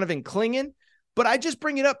and Donovan Clingan, but I just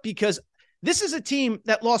bring it up because this is a team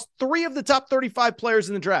that lost 3 of the top 35 players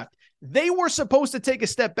in the draft. They were supposed to take a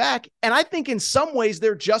step back, and I think in some ways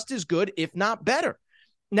they're just as good, if not better.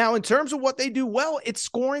 Now, in terms of what they do well, it's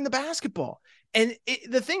scoring the basketball. And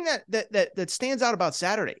the thing that stands out about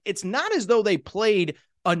Saturday, it's not as though they played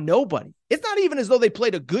a nobody. It's not even as though they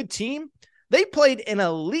played a good team. They played an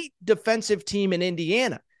elite defensive team in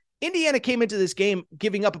Indiana. Indiana came into this game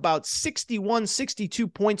giving up about 61, 62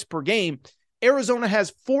 points per game. Arizona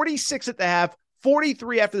has 46 at the half,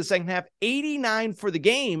 43 after the second half, 89 for the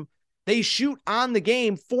game. They shoot on the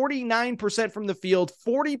game 49% from the field,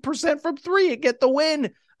 40% from 3 and get the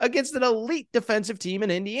win against an elite defensive team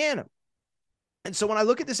in Indiana. And so when I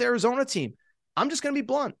look at this Arizona team, I'm just going to be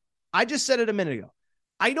blunt. I just said it a minute ago.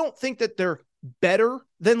 I don't think that they're better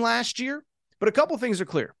than last year, but a couple things are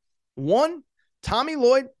clear. One, Tommy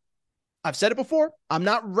Lloyd, I've said it before. I'm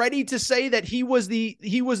not ready to say that he was the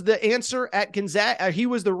answer at Gonzaga. He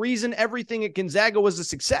was the reason everything at Gonzaga was a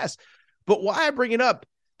success. But why I bring it up,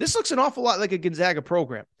 this looks an awful lot like a Gonzaga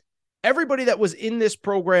program. Everybody that was in this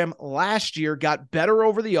program last year got better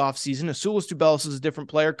over the offseason. Azuolas Tubelis is a different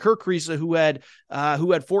player. Kirk Kriisa, who had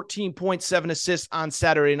 14.7 assists on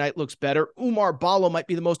Saturday night, looks better. Oumar Ballo might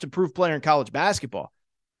be the most improved player in college basketball.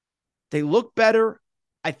 They look better.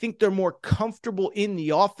 I think they're more comfortable in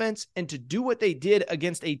the offense, and to do what they did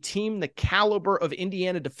against a team the caliber of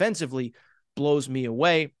Indiana defensively blows me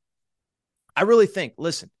away. I really think,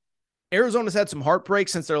 listen, Arizona's had some heartbreak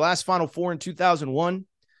since their last Final Four in 2001.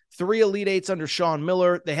 3 Elite Eights under Sean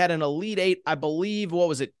Miller. They had an Elite Eight, I believe,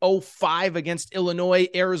 05 against Illinois.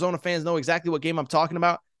 Arizona fans know exactly what game I'm talking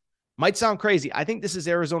about. Might sound crazy. I think this is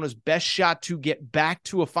Arizona's best shot to get back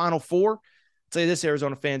to a Final Four. I'll tell you this,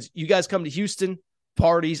 Arizona fans, you guys come to Houston,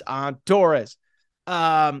 parties on Torres.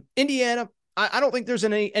 Indiana, I don't think there's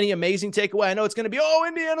any amazing takeaway. I know it's going to be,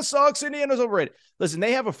 Indiana sucks, Indiana's overrated. Listen,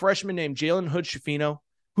 they have a freshman named Jalen Hood-Schifino,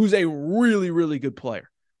 who's a really, really good player.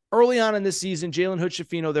 Early on in this season, Jalen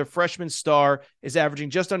Hood-Schifino, their freshman star, is averaging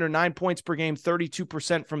just under 9 points per game,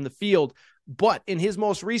 32% from the field. But in his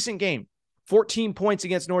most recent game, 14 points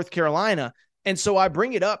against North Carolina. And so I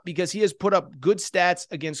bring it up because he has put up good stats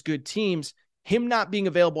against good teams. Him not being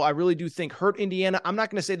available, I really do think hurt Indiana. I'm not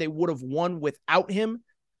going to say they would have won without him,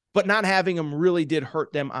 but not having him really did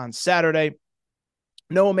hurt them on Saturday.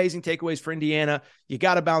 No amazing takeaways for Indiana. You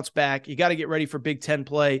got to bounce back. You got to get ready for Big Ten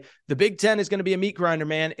play. The Big Ten is going to be a meat grinder,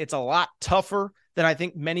 man. It's a lot tougher than I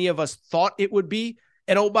think many of us thought it would be.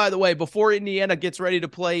 And oh, by the way, before Indiana gets ready to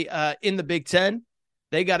play in the Big Ten,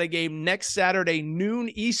 they got a game next Saturday, noon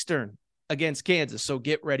Eastern, against Kansas. So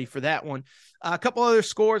get ready for that one. A couple other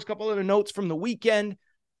scores, a couple other notes from the weekend.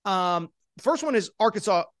 First one is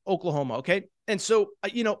Arkansas, Oklahoma. Okay. And so,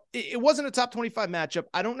 it wasn't a top 25 matchup.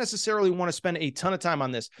 I don't necessarily want to spend a ton of time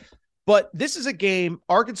on this, but this is a game,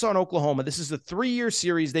 Arkansas and Oklahoma. This is the 3-year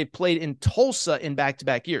series they played in Tulsa in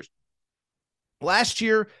back-to-back years. Last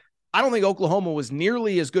year, I don't think Oklahoma was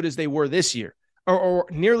nearly as good as they were this year, or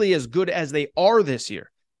nearly as good as they are this year.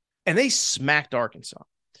 And they smacked Arkansas.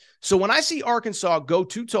 So when I see Arkansas go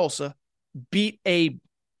to Tulsa, beat a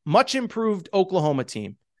much improved Oklahoma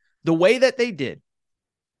team, the way that they did,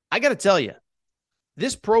 I got to tell you,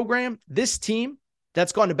 this program, this team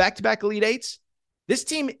that's gone to back-to-back Elite Eights, this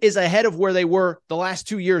team is ahead of where they were the last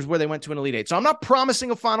 2 years where they went to an Elite Eight. So I'm not promising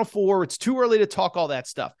a Final Four. It's too early to talk all that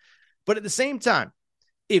stuff. But at the same time,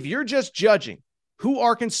 if you're just judging who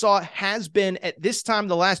Arkansas has been at this time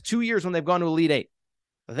the last 2 years when they've gone to Elite Eight,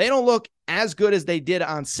 they don't look as good as they did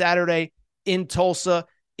on Saturday in Tulsa.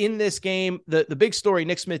 In this game, the big story,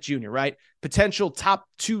 Nick Smith Jr., right? Potential top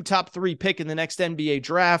 2, top 3 pick in the next NBA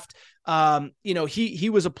draft. He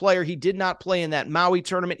was a player. He did not play in that Maui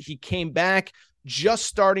tournament. He came back just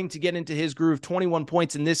starting to get into his groove, 21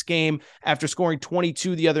 points in this game after scoring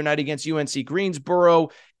 22 the other night against UNC Greensboro.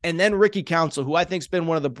 And then Ricky Council, who I think has been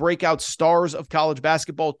one of the breakout stars of college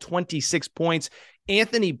basketball, 26 points.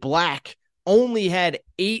 Anthony Black only had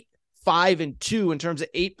 8, 5, and 2 in terms of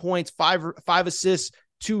 8 points, 5 assists,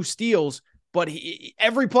 2 steals. But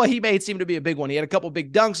every play he made seemed to be a big one. He had a couple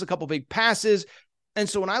big dunks, a couple big passes. And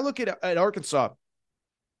so when I look at Arkansas,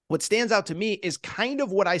 what stands out to me is kind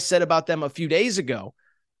of what I said about them a few days ago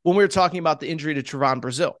when we were talking about the injury to Trevon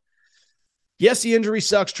Brazile. Yes, the injury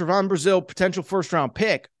sucks. Trevon Brazile, potential first-round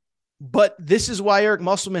pick. But this is why Eric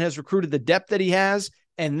Musselman has recruited the depth that he has.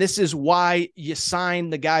 And this is why you sign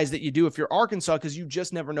the guys that you do if you're Arkansas, because you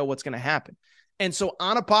just never know what's going to happen. And so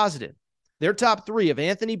on a positive, their top 3 of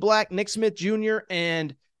Anthony Black, Nick Smith Jr.,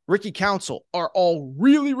 and Ricky Council are all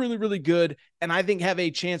really, really, really good, and I think have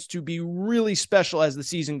a chance to be really special as the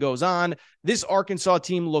season goes on. This Arkansas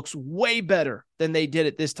team looks way better than they did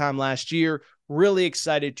at this time last year. Really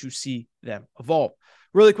excited to see them evolve.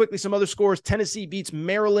 Really quickly, some other scores. Tennessee beats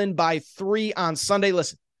Maryland by 3 on Sunday.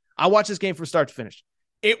 Listen, I watched this game from start to finish.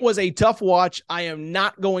 It was a tough watch. I am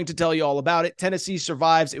not going to tell you all about it. Tennessee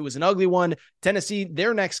survives. It was an ugly one. Tennessee,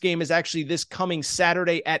 their next game is actually this coming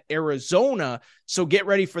Saturday at Arizona. So get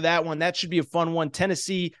ready for that one. That should be a fun one.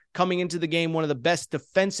 Tennessee coming into the game, one of the best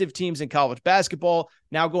defensive teams in college basketball,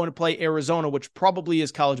 now going to play Arizona, which probably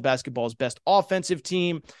is college basketball's best offensive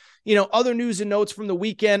team. You know, other news and notes from the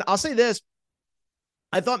weekend. I'll say this.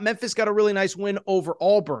 I thought Memphis got a really nice win over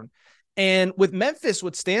Auburn. And with Memphis,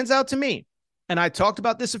 what stands out to me, and I talked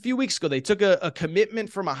about this a few weeks ago, they took a commitment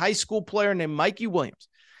from a high school player named Mikey Williams.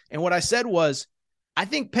 And what I said was, I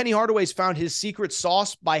think Penny Hardaway's found his secret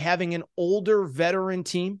sauce by having an older veteran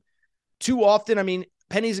team. Too often, I mean,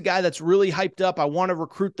 Penny's a guy that's really hyped up. I want to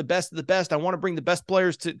recruit the best of the best. I want to bring the best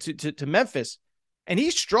players to Memphis. And he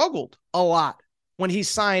struggled a lot when he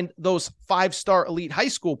signed those 5-star elite high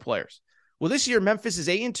school players. Well, this year, Memphis is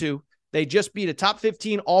 8-2. They just beat a top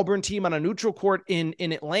 15 Auburn team on a neutral court in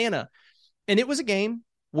Atlanta. And it was a game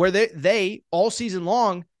where they all season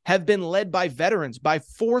long have been led by veterans, by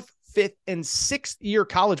 4th, 5th, and 6th year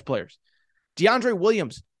college players. DeAndre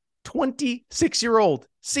Williams, 26-year-old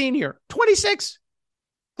senior, 26,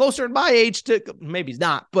 closer in my age to, maybe he's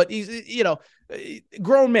not, but he's, you know,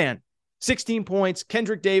 grown man, 16 points.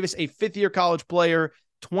 Kendrick Davis, a 5th-year college player,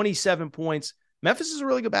 27 points. Memphis is a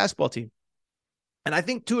really good basketball team. And I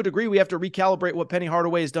think to a degree, we have to recalibrate what Penny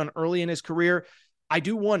Hardaway has done early in his career. I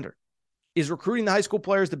do wonder, is recruiting the high school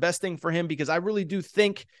players the best thing for him? Because I really do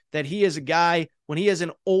think that he is a guy, when he has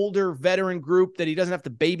an older veteran group, that he doesn't have to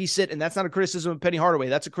babysit. And that's not a criticism of Penny Hardaway.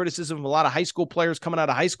 That's a criticism of a lot of high school players coming out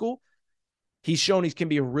of high school. He's shown he can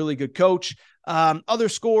be a really good coach. Other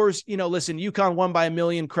scores, you know, listen, UConn won by 1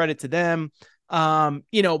 million, credit to them.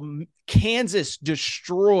 You know, Kansas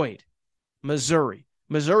destroyed Missouri.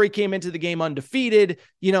 Missouri came into the game undefeated,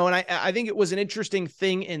 you know, and I think it was an interesting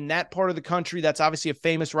thing in that part of the country. That's obviously a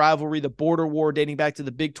famous rivalry, the border war dating back to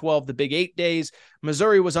the Big 12, the Big 8 days.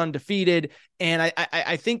 Missouri was undefeated, and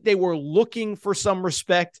I think they were looking for some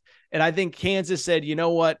respect, and I think Kansas said, you know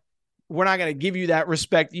what, we're not going to give you that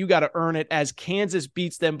respect. You got to earn it, as Kansas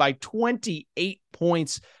beats them by 28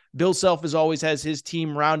 points. Bill Self, as always, has his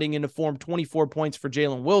team rounding into form, 24 points for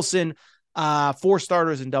Jalen Wilson, 4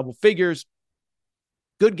 starters in double figures.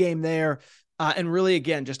 Good game there. And really,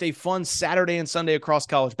 again, just a fun Saturday and Sunday across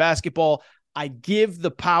college basketball. I give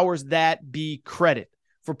the powers that be credit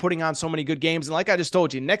for putting on so many good games. And like I just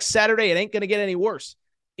told you, next Saturday, it ain't going to get any worse.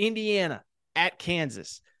 Indiana at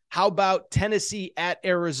Kansas. How about Tennessee at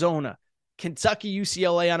Arizona? Kentucky,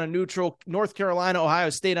 UCLA on a neutral. North Carolina,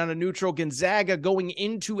 Ohio State on a neutral. Gonzaga going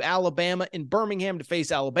into Alabama in Birmingham to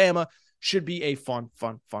face Alabama. Should be a fun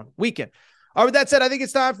weekend. All right, with that said, I think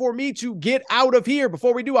it's time for me to get out of here.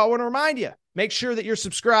 Before we do, I want to remind you, make sure that you're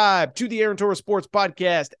subscribed to the Aaron Torres Sports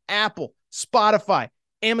Podcast, Apple, Spotify,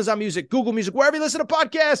 Amazon Music, Google Music, wherever you listen to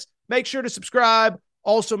podcasts. Make sure to subscribe.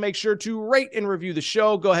 Also, make sure to rate and review the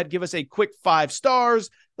show. Go ahead, give us a quick 5 stars.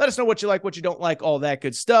 Let us know what you like, what you don't like, all that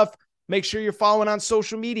good stuff. Make sure you're following on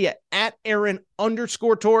social media at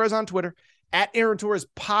Aaron_Torres on Twitter, at Aaron Torres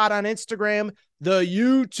Pod on Instagram. The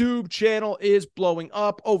YouTube channel is blowing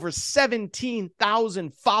up, over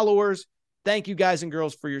 17,000 followers. Thank you guys and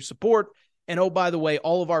girls for your support. And oh, by the way,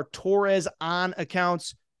 all of our Torres on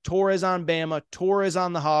accounts, Torres on Bama, Torres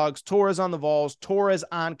on the Hogs, Torres on the Vols, Torres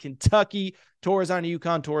on Kentucky, Torres on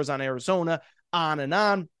UConn, Torres on Arizona, on and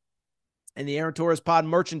on. And the Aaron Torres Pod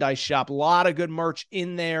merchandise shop, a lot of good merch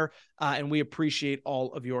in there. And we appreciate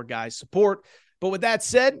all of your guys' support. But with that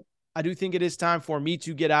said, I do think it is time for me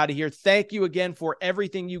to get out of here. Thank you again for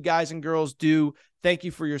everything you guys and girls do Thank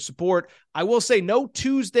you for your support. I will say no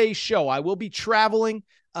Tuesday show. I will be traveling.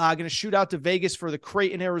 Going to shoot out to Vegas for the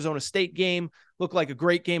Creighton Arizona State game. Looked like a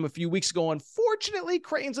great game a few weeks ago. Unfortunately,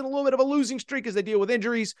 Creighton's in a little bit of a losing streak as they deal with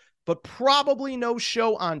injuries, but probably no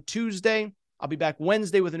show on Tuesday. I'll be back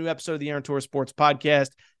Wednesday with a new episode of the Aaron Torres Sports Podcast.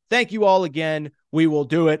 Thank you all again. We will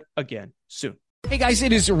do it again soon. Hey guys,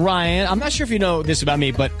 it is Ryan. I'm not sure if you know this about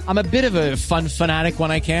me, but I'm a bit of a fun fanatic when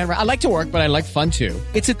I can. I like to work, but I like fun too.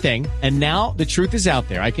 It's a thing. And now the truth is out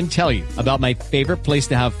there. I can tell you about my favorite place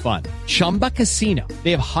to have fun. Chumba Casino. They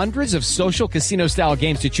have hundreds of social casino style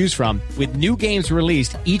games to choose from with new games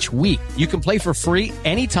released each week. You can play for free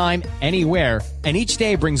anytime, anywhere. And each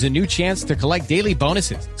day brings a new chance to collect daily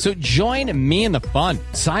bonuses. So join me in the fun.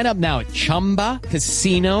 Sign up now at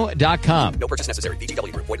ChumbaCasino.com. No purchase necessary.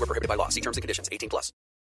 VGW Group. Void where prohibited by law. See terms and conditions. 18+.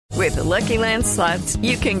 With the Lucky Land Slots,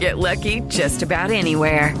 you can get lucky just about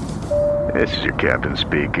anywhere. This is your captain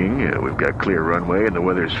speaking. We've got clear runway and the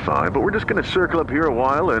weather's fine, but we're just going to circle up here a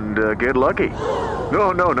while and get lucky.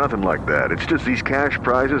 No, nothing like that. It's just these cash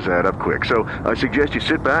prizes add up quick. So I suggest you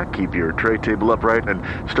sit back, keep your tray table upright, and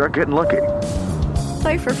start getting lucky.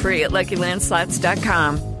 Play for free at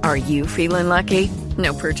LuckyLandSlots.com. Are you feeling lucky?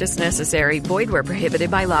 No purchase necessary. Void where prohibited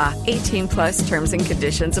by law. 18+ terms and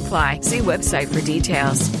conditions apply. See website for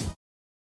details.